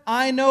it.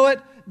 I know it.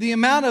 The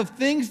amount of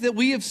things that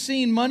we have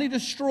seen money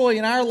destroy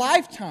in our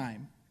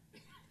lifetime,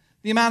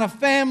 the amount of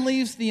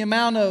families, the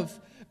amount of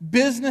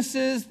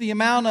businesses, the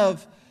amount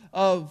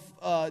of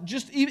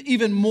just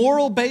even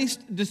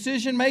moral-based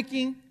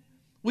decision-making.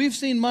 We've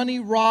seen money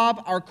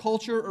rob our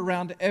culture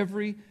around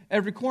every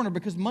corner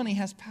because money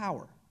has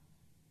power.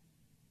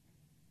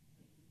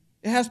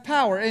 It has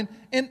power. And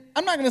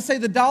I'm not going to say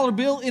the dollar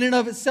bill in and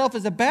of itself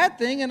is a bad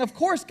thing. And of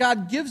course,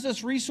 God gives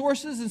us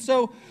resources. And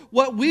so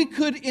what we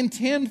could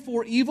intend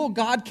for evil,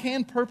 God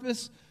can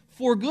purpose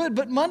for good.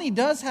 But money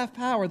does have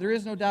power. There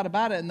is no doubt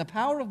about it. And the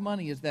power of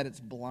money is that it's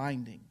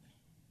blinding.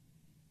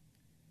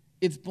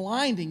 It's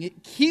blinding.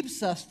 It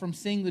keeps us from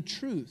seeing the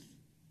truth.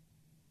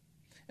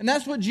 And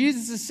that's what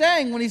Jesus is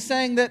saying when he's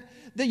saying that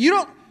you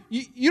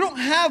don't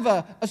have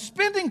a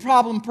spending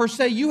problem per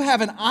se, you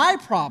have an eye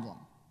problem.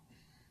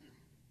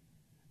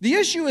 The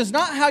issue is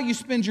not how you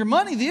spend your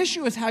money, the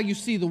issue is how you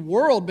see the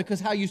world, because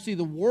how you see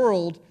the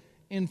world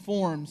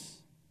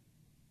informs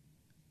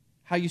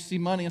how you see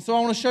money. And so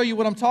I want to show you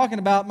what I'm talking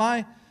about.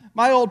 My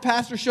old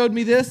pastor showed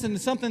me this, and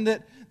it's something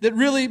that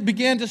really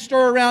began to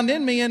stir around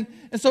in me. And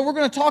so we're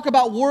going to talk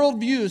about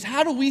worldviews.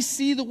 How do we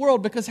see the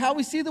world? Because how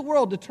we see the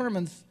world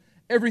determines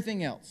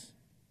everything else.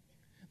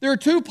 There are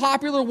two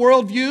popular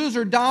worldviews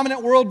or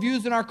dominant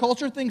worldviews in our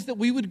culture, things that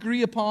we would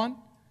agree upon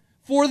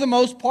for the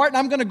most part. And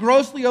I'm going to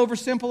grossly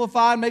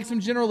oversimplify and make some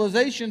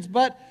generalizations,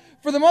 but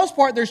for the most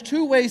part, there's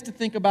two ways to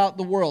think about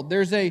the world.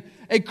 There's a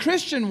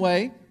Christian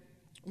way,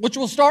 which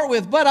we'll start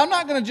with, but I'm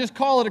not going to just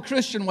call it a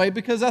Christian way,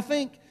 because I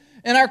think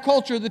in our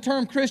culture, the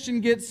term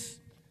Christian gets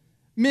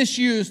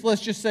misused,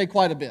 let's just say,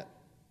 quite a bit.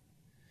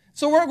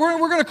 So we're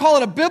going to call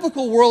it a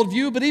biblical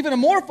worldview, but even a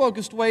more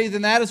focused way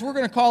than that is we're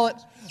going to call it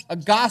a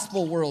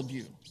gospel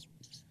worldview.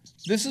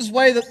 This is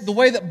the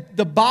way that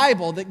the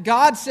Bible, that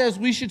God says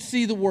we should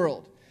see the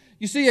world.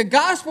 You see, a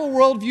gospel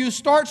worldview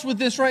starts with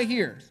this right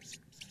here.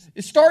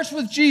 It starts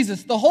with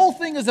Jesus. The whole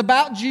thing is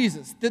about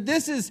Jesus. That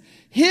this is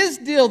His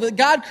deal, that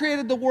God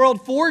created the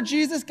world for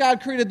Jesus,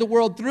 God created the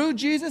world through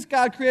Jesus,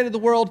 God created the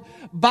world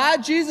by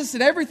Jesus,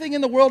 and everything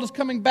in the world is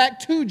coming back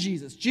to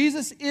Jesus.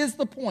 Jesus is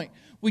the point.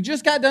 We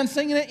just got done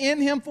singing it: in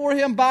Him, for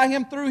Him, by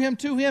Him, through Him,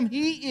 to Him.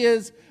 He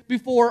is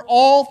before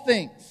all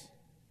things.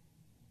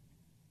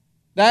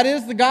 That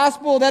is the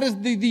gospel. That is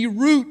the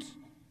root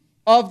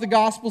of the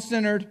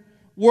gospel-centered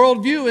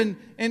worldview.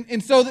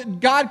 And so that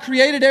God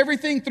created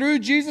everything through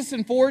Jesus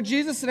and for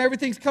Jesus, and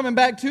everything's coming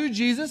back to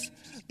Jesus.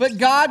 But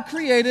God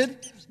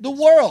created the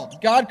world.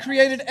 God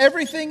created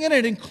everything in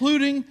it,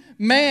 including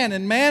man.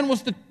 And man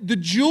was the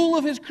jewel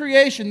of His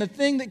creation. The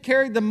thing that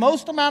carried the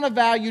most amount of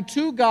value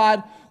to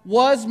God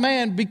was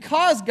man,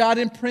 because God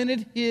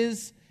imprinted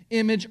His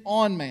image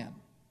on man.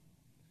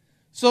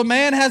 So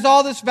man has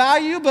all this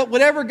value, but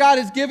whatever God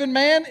has given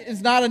man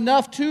is not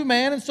enough to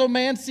man, and so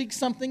man seeks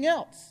something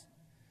else.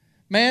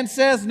 Man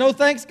says, "No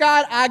thanks,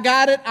 God, I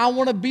got it. I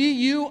want to be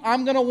you. I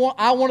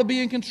want to be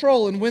in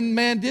control." And when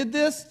man did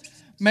this,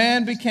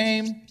 man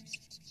became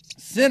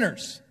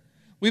sinners.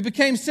 We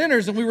became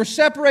sinners, and we were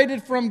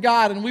separated from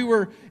God, and we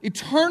were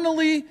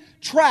eternally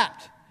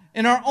trapped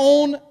in our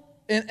own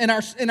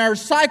in our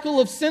cycle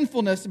of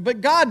sinfulness.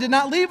 But God did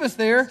not leave us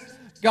there.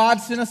 God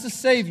sent us a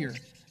Savior.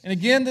 And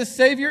again, this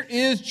Savior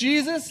is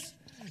Jesus.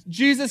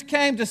 Jesus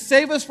came to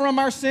save us from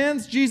our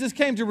sins. Jesus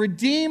came to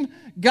redeem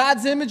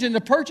God's image and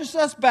to purchase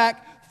us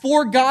back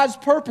for God's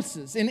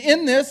purposes. And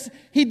in this,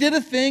 He did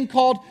a thing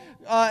called,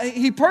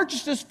 He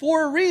purchased us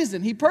for a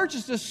reason. He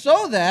purchased us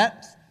so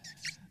that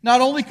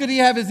not only could He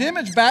have His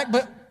image back,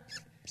 but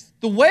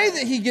the way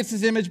that He gets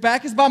His image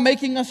back is by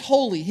making us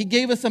holy. He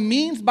gave us a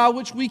means by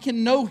which we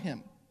can know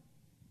Him.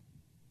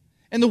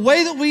 And the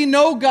way that we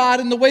know God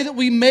and the way that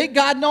we make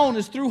God known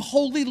is through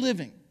holy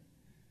living.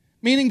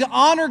 Meaning to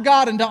honor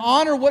God and to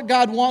honor what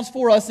God wants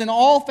for us in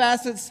all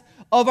facets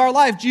of our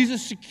life.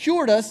 Jesus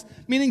secured us,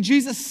 meaning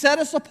Jesus set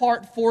us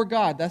apart for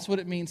God. That's what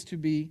it means to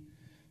be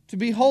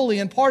holy.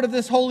 And part of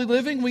this holy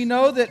living, we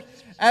know that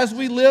as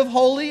we live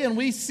holy and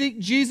we seek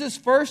Jesus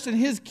first and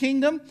His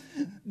kingdom,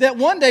 that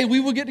one day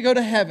we will get to go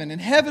to heaven, and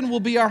heaven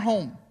will be our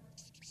home.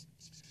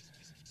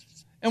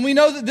 And we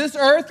know that this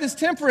earth is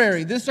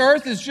temporary. This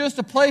earth is just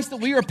a place that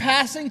we are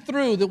passing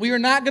through, that we are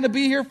not going to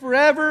be here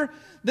forever,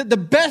 that the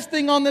best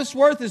thing on this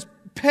earth is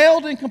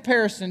paled in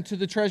comparison to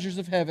the treasures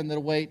of heaven that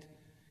await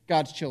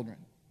God's children.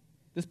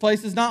 This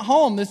place is not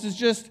home.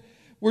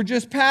 We're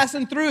just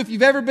passing through. If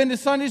you've ever been to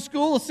Sunday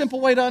school, a simple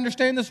way to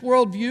understand this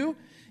worldview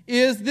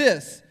is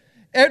this.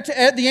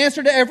 The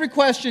answer to every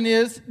question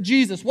is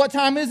Jesus. What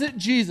time is it?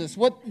 Jesus.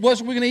 What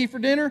are we going to eat for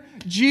dinner?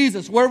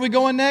 Jesus. Where are we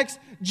going next?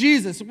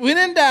 Jesus. When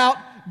in doubt,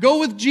 go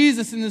with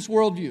Jesus in this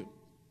worldview.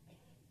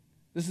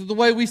 This is the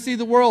way we see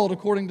the world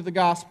according to the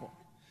gospel.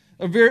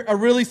 A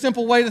really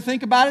simple way to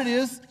think about it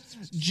is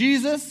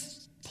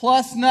Jesus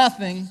plus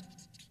nothing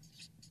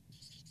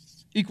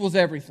equals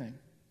everything.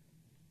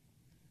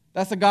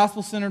 That's a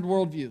gospel-centered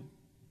worldview.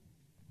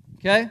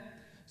 Okay?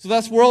 So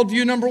that's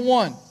worldview number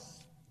one.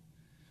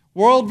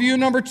 Worldview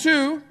number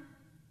two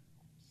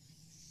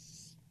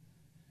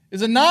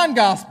is a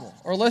non-gospel,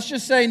 or let's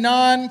just say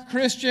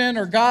non-Christian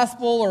or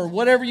gospel or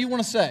whatever you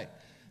want to say.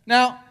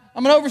 Now,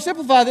 I'm going to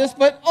oversimplify this,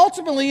 but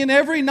ultimately in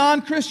every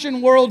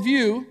non-Christian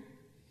worldview,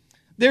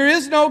 there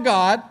is no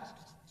God.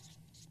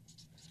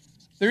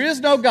 There is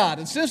no God.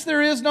 And since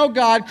there is no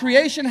God,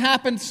 creation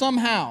happened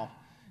somehow.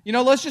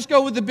 Let's just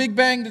go with the Big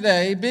Bang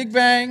today. Big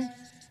Bang,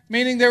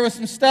 meaning there was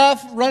some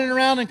stuff running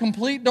around in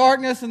complete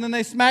darkness, and then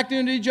they smacked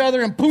into each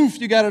other, and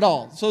poof, you got it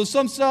all. So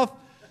some stuff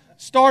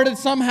started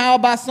somehow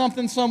by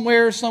something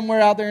somewhere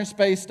out there in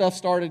space. Stuff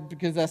started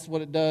because that's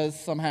what it does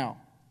somehow.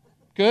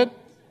 Good?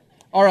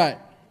 All right.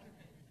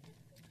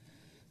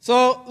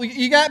 So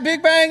you got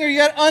Big Bang or you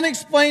got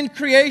unexplained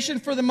creation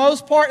for the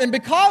most part. And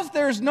because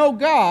there's no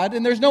God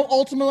and there's no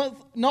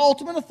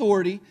ultimate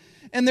authority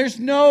and there's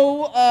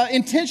no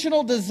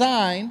intentional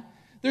design,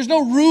 there's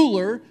no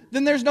ruler,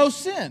 then there's no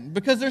sin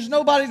because there's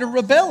nobody to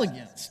rebel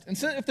against. And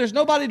so if there's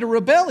nobody to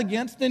rebel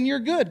against, then you're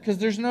good because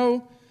there's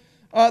no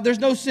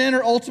sin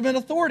or ultimate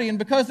authority. And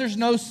because there's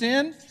no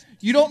sin,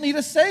 you don't need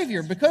a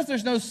Savior. Because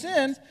there's no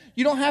sin,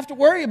 you don't have to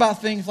worry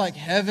about things like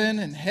heaven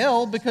and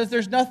hell because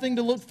there's nothing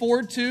to look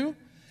forward to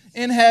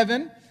in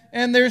heaven,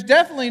 and there's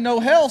definitely no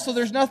hell, so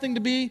there's nothing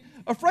to be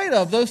afraid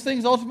of. Those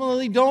things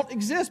ultimately don't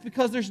exist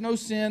because there's no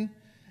sin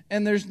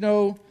and there's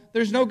no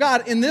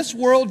God. In this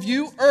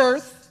worldview,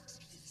 earth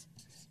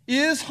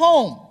is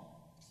home.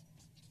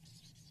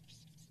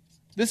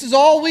 This is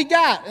all we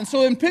got. And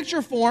so in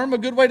picture form, a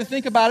good way to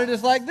think about it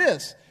is like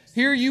this.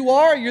 Here you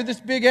are, you're this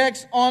big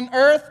X on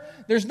earth.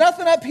 There's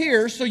nothing up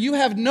here, so you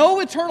have no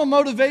eternal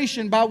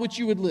motivation by which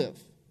you would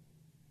live.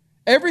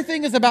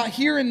 Everything is about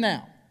here and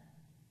now.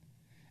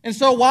 And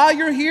so while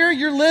you're here,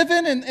 you're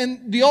living,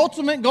 and the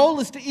ultimate goal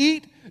is to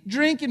eat,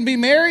 drink, and be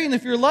merry. And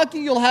if you're lucky,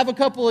 you'll have a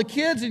couple of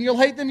kids, and you'll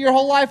hate them your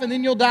whole life, and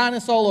then you'll die, and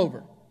it's all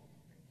over.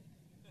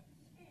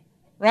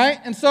 Right?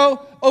 And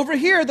so over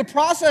here, the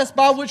process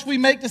by which we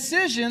make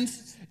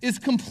decisions is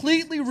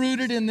completely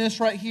rooted in this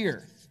right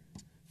here.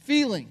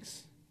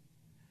 Feelings.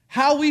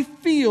 How we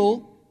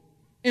feel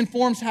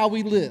informs how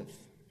we live.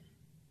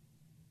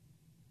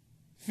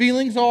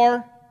 Feelings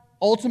are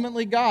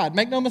ultimately God.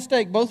 Make no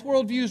mistake, both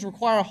worldviews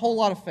require a whole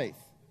lot of faith.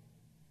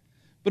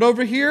 But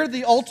over here,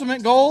 the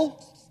ultimate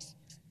goal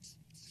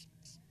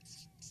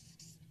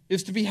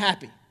is to be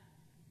happy.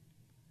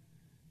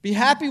 Be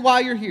happy while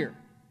you're here.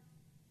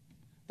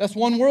 That's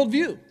one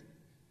worldview.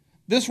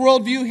 This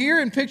worldview here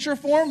in picture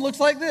form looks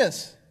like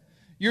this.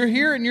 You're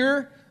here and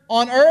you're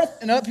on earth,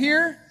 and up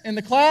here in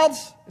the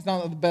clouds, it's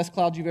not the best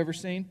clouds you've ever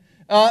seen.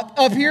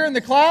 Up here in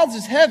the clouds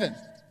is heaven.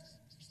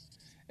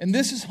 And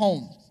this is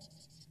home.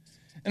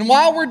 And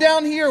while we're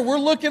down here, we're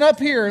looking up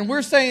here and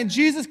we're saying,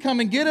 Jesus, come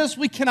and get us.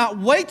 We cannot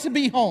wait to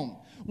be home.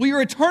 We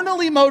are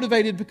eternally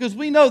motivated because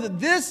we know that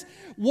this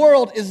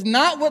world is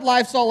not what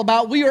life's all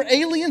about. We are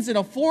aliens in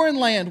a foreign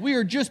land. We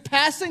are just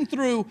passing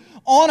through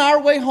on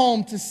our way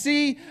home to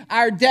see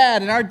our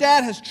dad. And our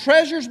dad has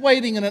treasures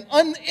waiting and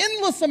an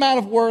endless amount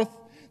of worth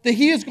that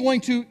he is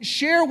going to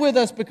share with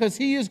us because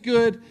he is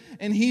good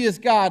and he is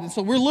God. And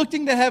so we're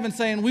looking to heaven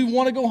saying, we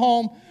want to go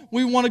home.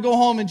 We want to go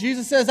home. And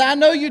Jesus says, I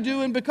know you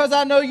do. And because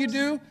I know you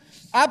do,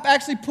 I've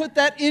actually put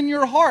that in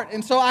your heart.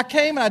 And so I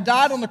came and I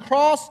died on the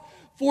cross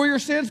for your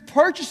sins,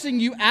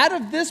 purchasing you out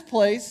of this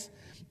place.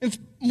 And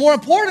more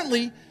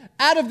importantly,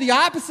 out of the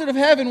opposite of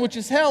heaven, which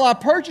is hell. I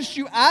purchased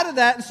you out of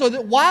that. And so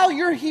that while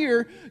you're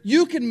here,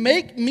 you can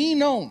make me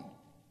known.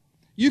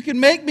 You can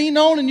make me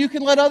known and you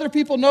can let other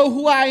people know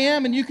who I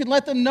am and you can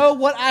let them know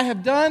what I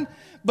have done.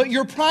 But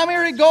your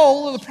primary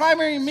goal or the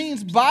primary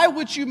means by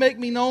which you make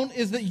me known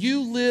is that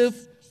you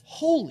live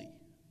holy.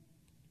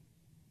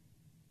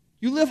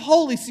 You live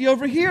holy. See,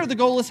 over here, the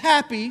goal is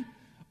happy.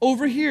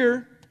 Over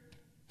here,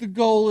 the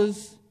goal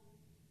is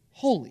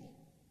holy.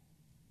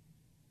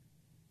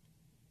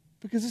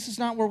 Because this is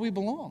not where we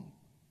belong.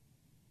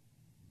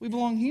 We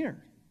belong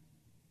here.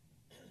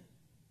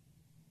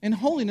 And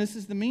holiness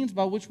is the means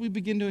by which we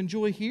begin to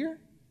enjoy here.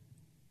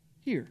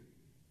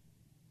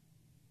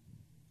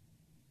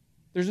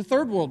 There's a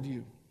third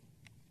worldview,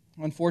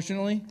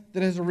 unfortunately,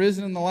 that has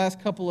arisen in the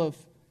last couple of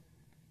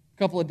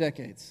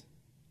decades.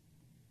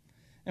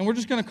 And we're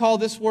just going to call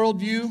this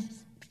worldview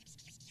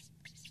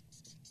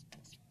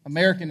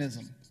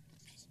Americanism.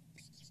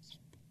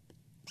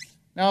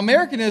 Now,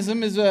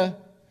 Americanism is a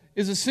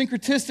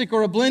syncretistic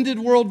or a blended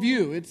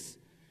worldview.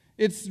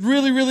 It's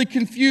really, really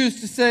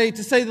confused to say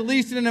the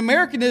least. And in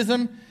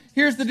Americanism,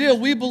 here's the deal.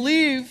 We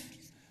believe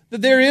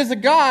that there is a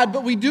God,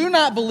 but we do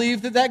not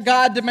believe that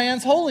God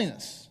demands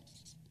holiness.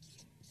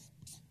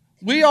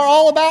 We are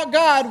all about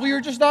God. We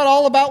are just not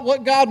all about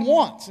what God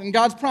wants and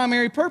God's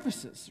primary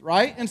purposes,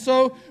 right? And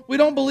so we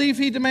don't believe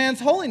He demands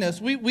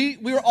holiness. We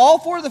are all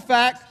for the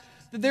fact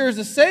that there is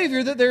a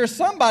Savior, that there is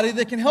somebody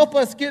that can help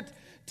us get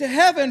to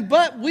heaven,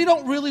 but we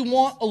don't really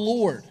want a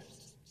Lord.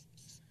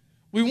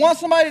 We want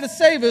somebody to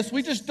save us.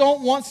 We just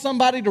don't want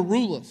somebody to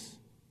rule us.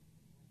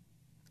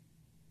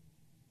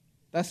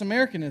 That's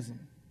Americanism.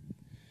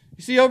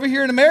 You see, over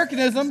here in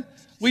Americanism,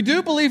 we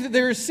do believe that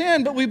there is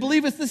sin, but we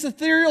believe it's this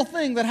ethereal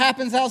thing that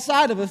happens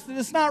outside of us. That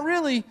it's not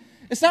really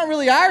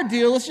our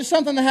deal. It's just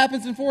something that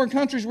happens in foreign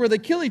countries where they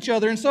kill each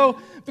other. And so,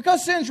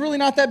 because sin's really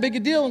not that big a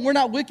deal, and we're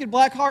not wicked,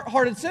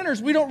 black-hearted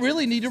sinners, we don't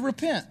really need to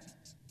repent.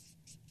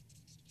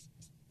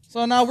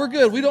 So now we're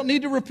good. We don't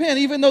need to repent,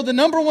 even though the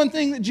number one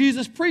thing that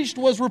Jesus preached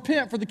was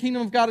repent, for the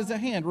kingdom of God is at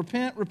hand.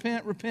 Repent,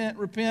 repent, repent,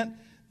 repent.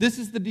 This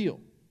is the deal.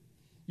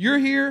 You're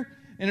here,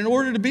 and in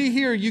order to be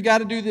here, you got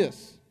to do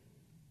this.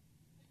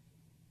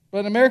 But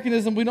in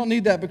Americanism, we don't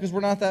need that because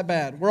we're not that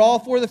bad. We're all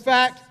for the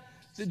fact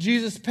that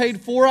Jesus paid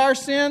for our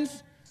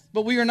sins,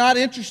 but we are not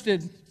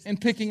interested in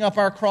picking up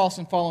our cross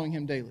and following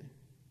Him daily.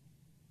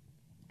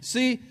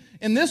 See,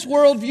 in this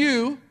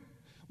worldview,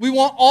 We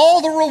want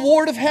all the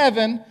reward of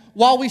heaven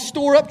while we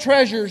store up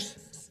treasures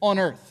on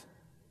earth.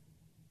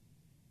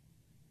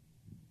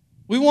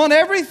 We want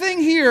everything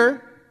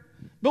here,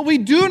 but we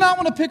do not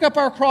want to pick up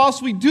our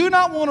cross. We do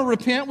not want to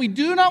repent. We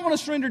do not want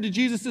to surrender to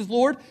Jesus as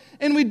Lord.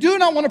 And we do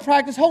not want to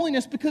practice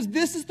holiness because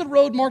this is the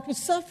road marked with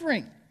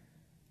suffering.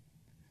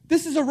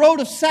 This is a road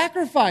of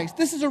sacrifice.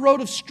 This is a road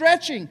of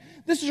stretching.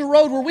 This is a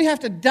road where we have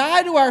to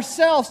die to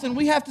ourselves and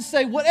we have to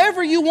say,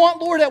 whatever you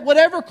want, Lord, at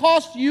whatever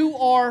cost, you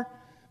are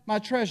my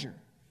treasure.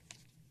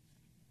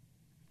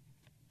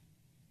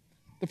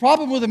 The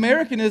problem with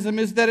Americanism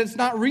is that it's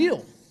not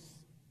real.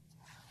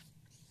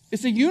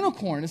 It's a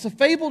unicorn. It's a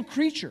fabled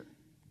creature.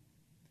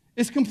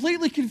 It's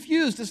completely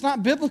confused. It's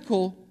not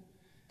biblical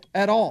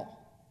at all.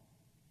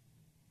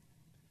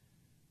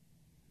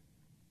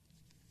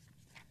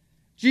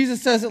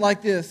 Jesus says it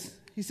like this.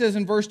 He says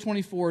in verse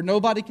 24,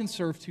 nobody can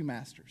serve two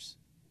masters.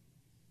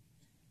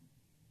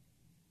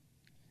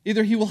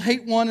 Either he will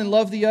hate one and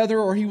love the other,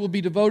 or he will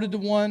be devoted to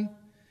one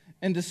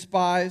and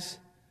despise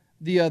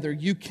the other.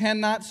 You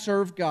cannot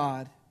serve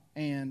God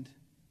and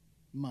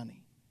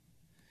money.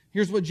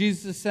 Here's what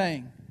Jesus is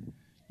saying.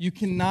 You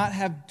cannot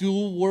have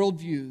dual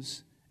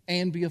worldviews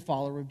and be a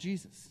follower of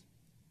Jesus.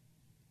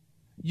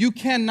 You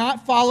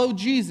cannot follow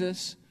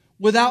Jesus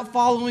without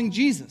following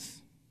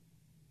Jesus.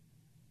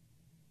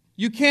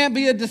 You can't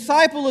be a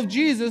disciple of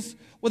Jesus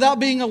without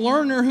being a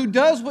learner who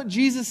does what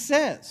Jesus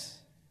says.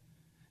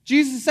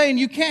 Jesus is saying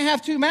you can't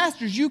have two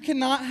masters. You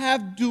cannot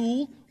have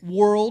dual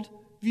world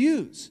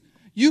views.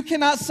 You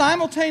cannot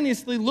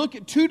simultaneously look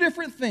at two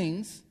different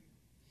things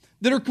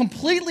that are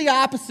completely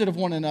opposite of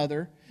one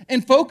another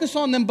and focus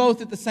on them both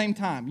at the same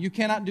time. You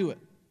cannot do it.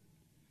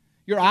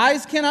 Your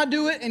eyes cannot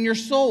do it, and your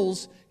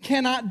souls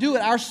cannot do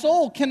it. Our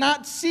soul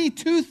cannot see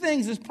two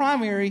things as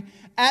primary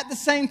at the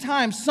same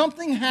time.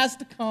 Something has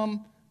to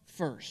come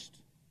first.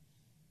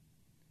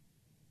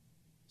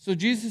 So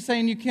Jesus is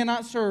saying you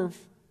cannot serve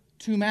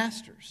two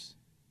masters.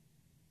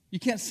 You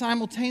can't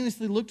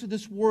simultaneously look to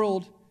this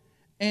world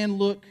and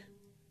look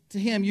to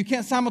Him. You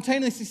can't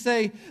simultaneously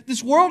say,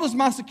 this world is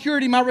my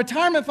security, my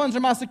retirement funds are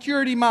my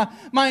security, my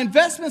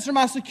investments are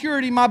my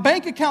security, my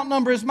bank account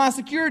number is my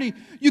security.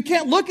 You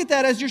can't look at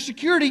that as your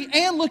security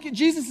and look at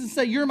Jesus and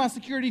say, you're my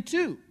security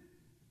too.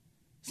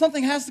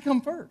 Something has to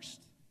come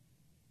first.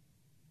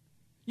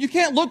 You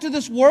can't look to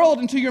this world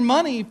and to your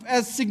money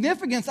as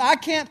significance. I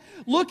can't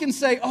look and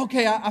say,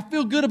 okay, I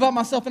feel good about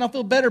myself and I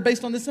feel better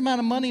based on this amount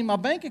of money in my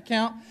bank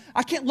account.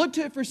 I can't look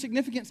to it for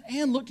significance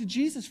and look to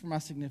Jesus for my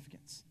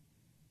significance.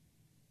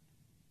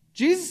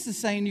 Jesus is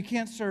saying you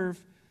can't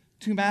serve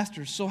two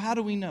masters. So how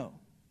do we know?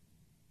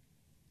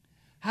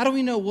 How do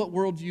we know what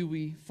worldview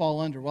we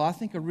fall under? Well, I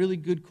think a really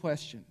good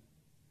question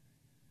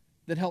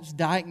that helps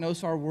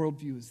diagnose our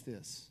worldview is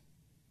this.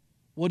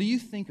 What do you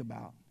think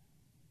about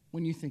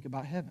when you think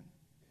about heaven?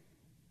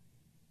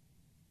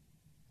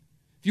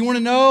 If you want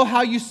to know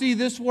how you see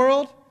this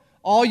world,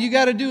 all you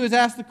got to do is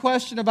ask the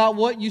question about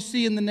what you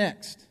see in the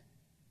next.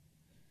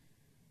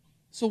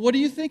 So what do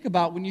you think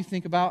about when you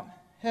think about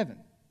heaven?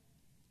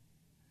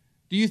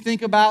 Do you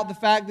think about the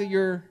fact that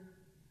your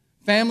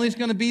family's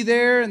going to be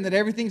there and that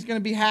everything's going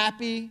to be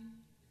happy?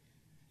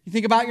 You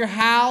think about your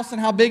house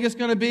and how big it's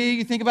going to be.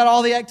 You think about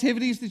all the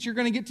activities that you're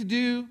going to get to do.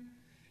 You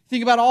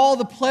think about all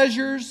the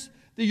pleasures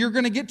that you're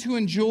going to get to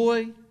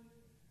enjoy.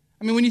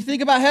 I mean, when you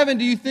think about heaven,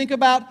 do you think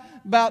about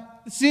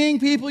seeing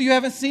people you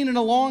haven't seen in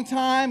a long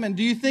time? And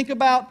do you think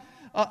about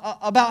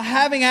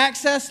having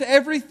access to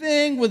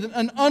everything with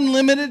an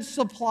unlimited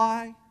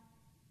supply?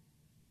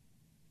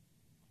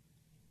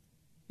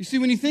 You see,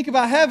 when you think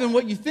about heaven,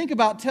 what you think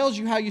about tells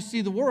you how you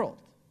see the world.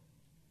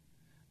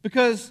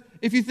 Because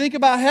if you think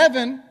about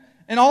heaven,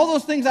 and all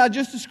those things I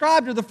just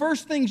described are the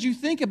first things you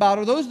think about,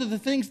 or those are the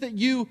things that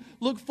you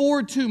look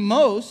forward to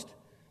most,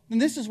 then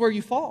this is where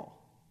you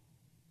fall.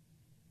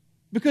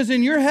 Because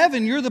in your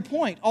heaven, you're the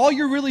point. All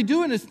you're really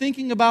doing is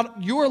thinking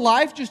about your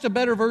life, just a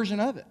better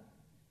version of it.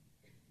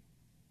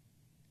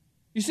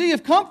 You see,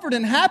 if comfort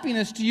and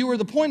happiness to you are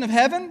the point of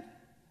heaven,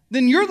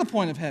 then you're the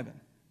point of heaven.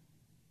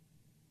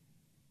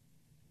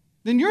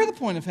 Then you're the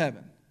point of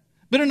heaven.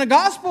 But in a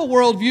gospel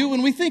worldview,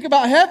 when we think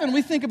about heaven,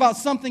 we think about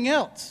something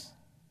else.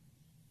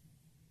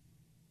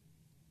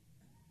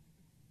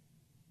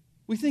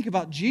 We think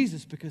about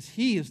Jesus because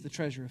He is the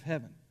treasure of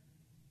heaven.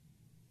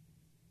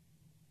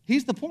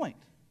 He's the point.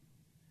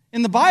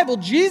 In the Bible,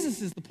 Jesus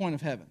is the point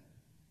of heaven.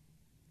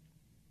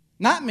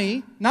 Not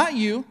me, not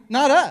you,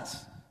 not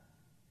us.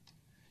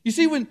 You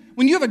see, when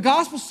you have a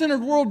gospel-centered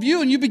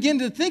worldview and you begin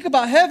to think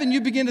about heaven, you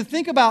begin to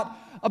think about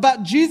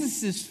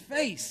Jesus'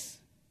 face.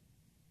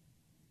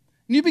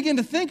 And you begin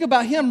to think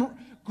about Him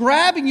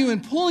grabbing you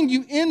and pulling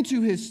you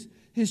into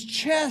His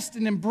chest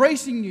and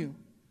embracing you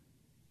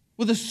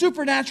with a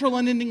supernatural,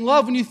 unending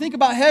love. When you think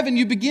about heaven,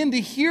 you begin to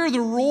hear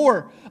the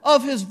roar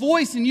of His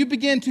voice, and you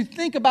begin to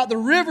think about the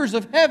rivers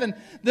of heaven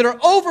that are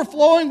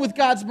overflowing with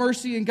God's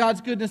mercy and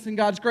God's goodness and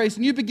God's grace.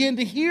 And you begin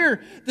to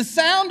hear the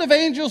sound of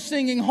angels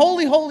singing,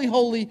 "Holy, holy,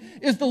 holy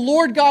is the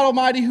Lord God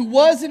Almighty, who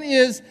was and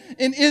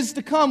is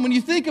to come." When you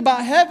think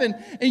about heaven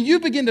and you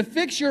begin to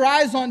fix your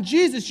eyes on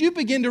Jesus, you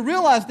begin to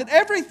realize that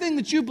everything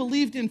that you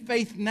believed in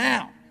faith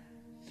now,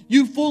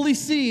 you fully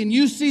see, and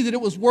you see that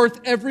it was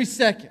worth every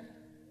second.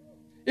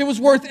 It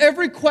was worth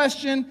every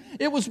question.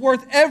 It was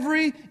worth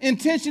every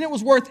intention. It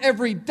was worth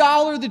every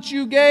dollar that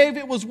you gave.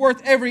 It was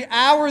worth every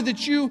hour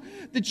that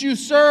you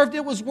served.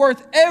 It was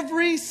worth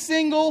every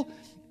single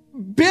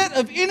bit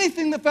of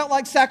anything that felt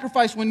like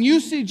sacrifice. When you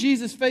see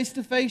Jesus face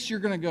to face, you're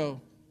going to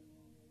go,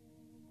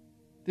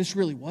 this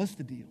really was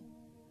the deal.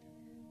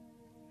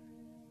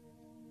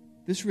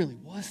 This really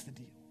was the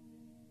deal.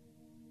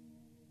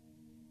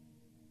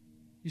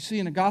 You see,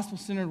 in a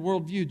gospel-centered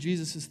worldview,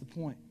 Jesus is the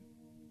point.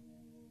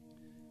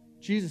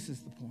 Jesus is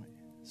the point.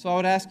 So I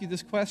would ask you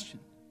this question.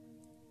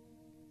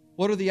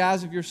 What are the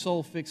eyes of your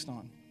soul fixed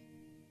on?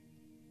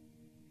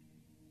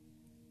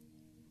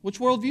 Which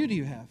worldview do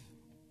you have?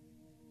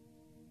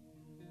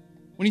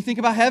 When you think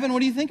about heaven,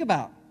 what do you think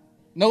about?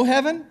 No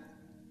heaven?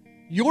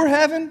 Your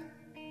heaven?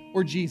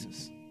 Or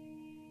Jesus?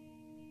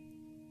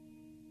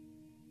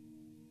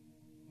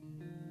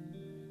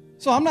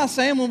 So I'm not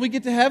saying when we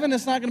get to heaven,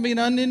 it's not going to be an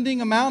unending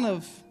amount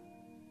of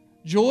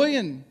joy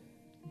and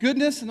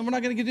goodness, and then we're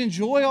not going to get to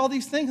enjoy all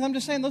these things. I'm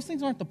just saying those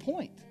things aren't the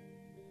point.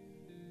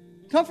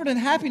 Comfort and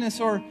happiness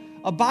are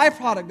a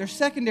byproduct. They're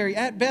secondary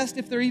at best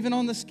if they're even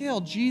on the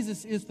scale.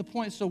 Jesus is the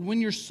point. So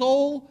when your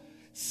soul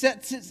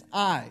sets its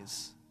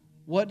eyes,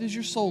 what does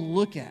your soul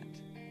look at?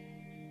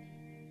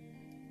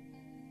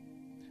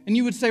 And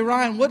you would say,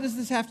 Ryan, what does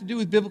this have to do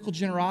with biblical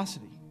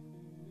generosity?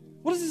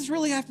 What does this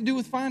really have to do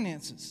with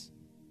finances?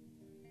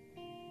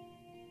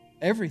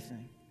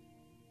 Everything.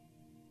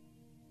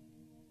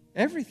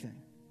 Everything.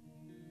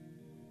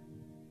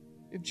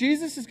 If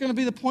Jesus is going to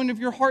be the point of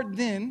your heart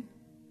then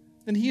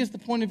He is the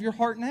point of your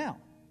heart now.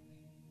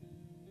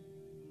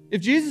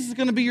 If Jesus is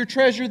going to be your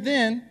treasure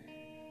then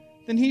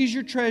He's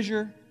your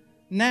treasure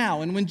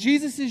now. And when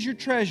Jesus is your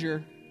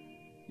treasure,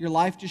 your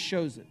life just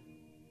shows it.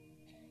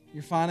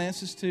 Your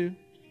finances too.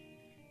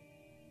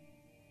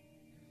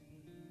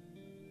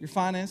 Your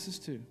finances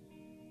too.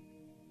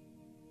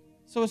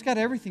 So it's got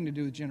everything to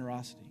do with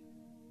generosity.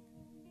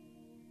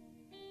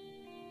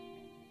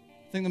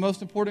 I think the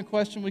most important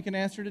question we can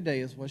answer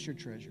today is, what's your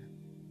treasure?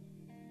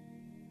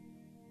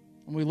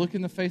 When we look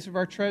in the face of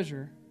our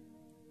treasure,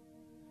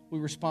 we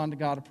respond to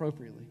God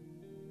appropriately.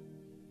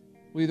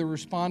 We either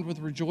respond with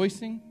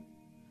rejoicing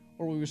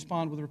or we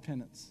respond with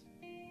repentance.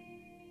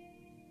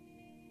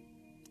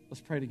 Let's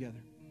pray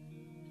together.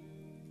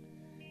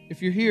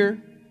 If you're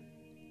here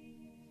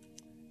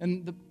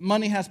and the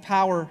money has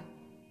power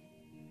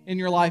in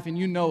your life and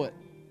you know it,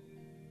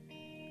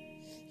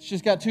 it's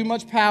just got too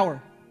much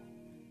power.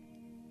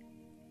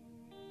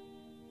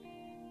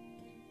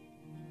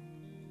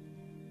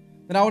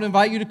 Then I would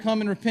invite you to come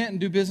and repent and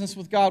do business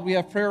with God. We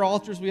have prayer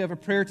altars. We have a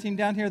prayer team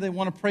down here. They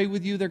want to pray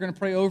with you. They're going to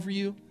pray over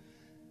you.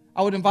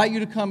 I would invite you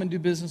to come and do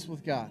business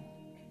with God.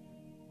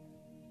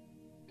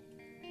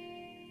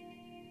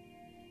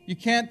 You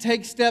can't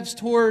take steps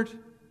toward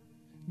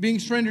being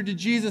surrendered to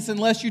Jesus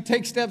unless you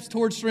take steps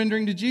toward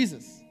surrendering to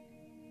Jesus.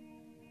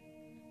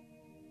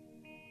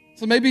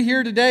 So maybe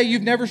here today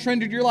you've never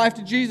surrendered your life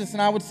to Jesus,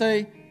 and I would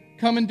say,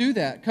 come and do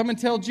that. Come and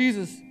tell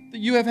Jesus that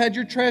you have had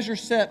your treasure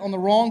set on the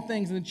wrong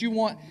things and that you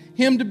want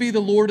Him to be the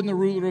Lord and the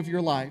ruler of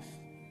your life.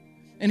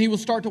 And He will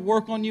start to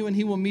work on you and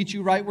He will meet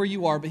you right where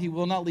you are, but He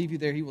will not leave you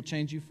there. He will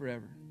change you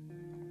forever.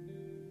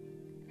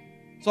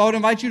 So I would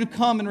invite you to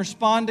come and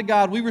respond to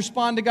God. We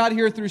respond to God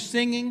here through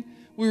singing.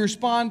 We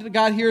respond to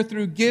God here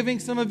through giving.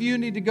 Some of you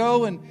need to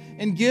go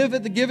and give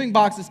at the giving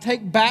boxes.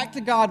 Take back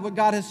to God what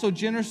God has so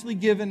generously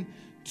given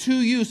to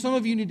you. Some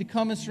of you need to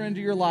come and surrender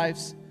your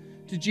lives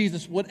to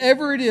Jesus.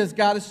 Whatever it is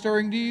God is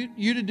stirring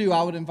you to do,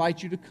 I would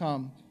invite you to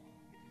come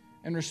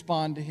and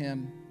respond to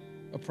Him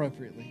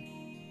appropriately.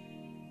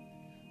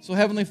 So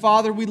Heavenly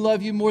Father, we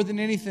love You more than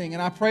anything,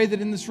 and I pray that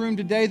in this room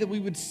today that we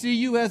would see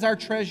You as our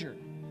treasure,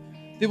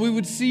 that we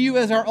would see You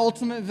as our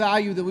ultimate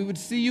value, that we would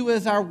see You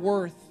as our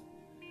worth,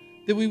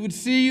 that we would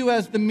see You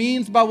as the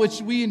means by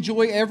which we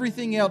enjoy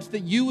everything else,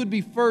 that You would be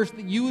first,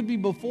 that You would be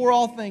before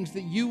all things,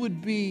 that You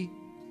would be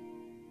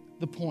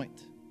the point.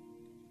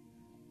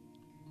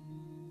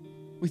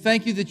 We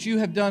thank You that You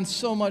have done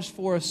so much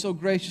for us so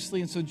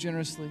graciously and so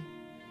generously.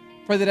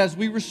 Pray that as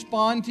we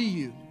respond to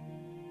You,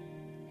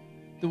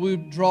 that we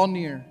would draw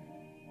near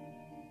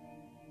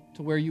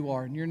to where You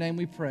are. In Your name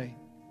we pray.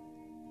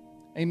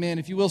 Amen.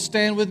 If you will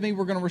stand with me,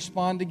 we're going to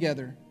respond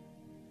together.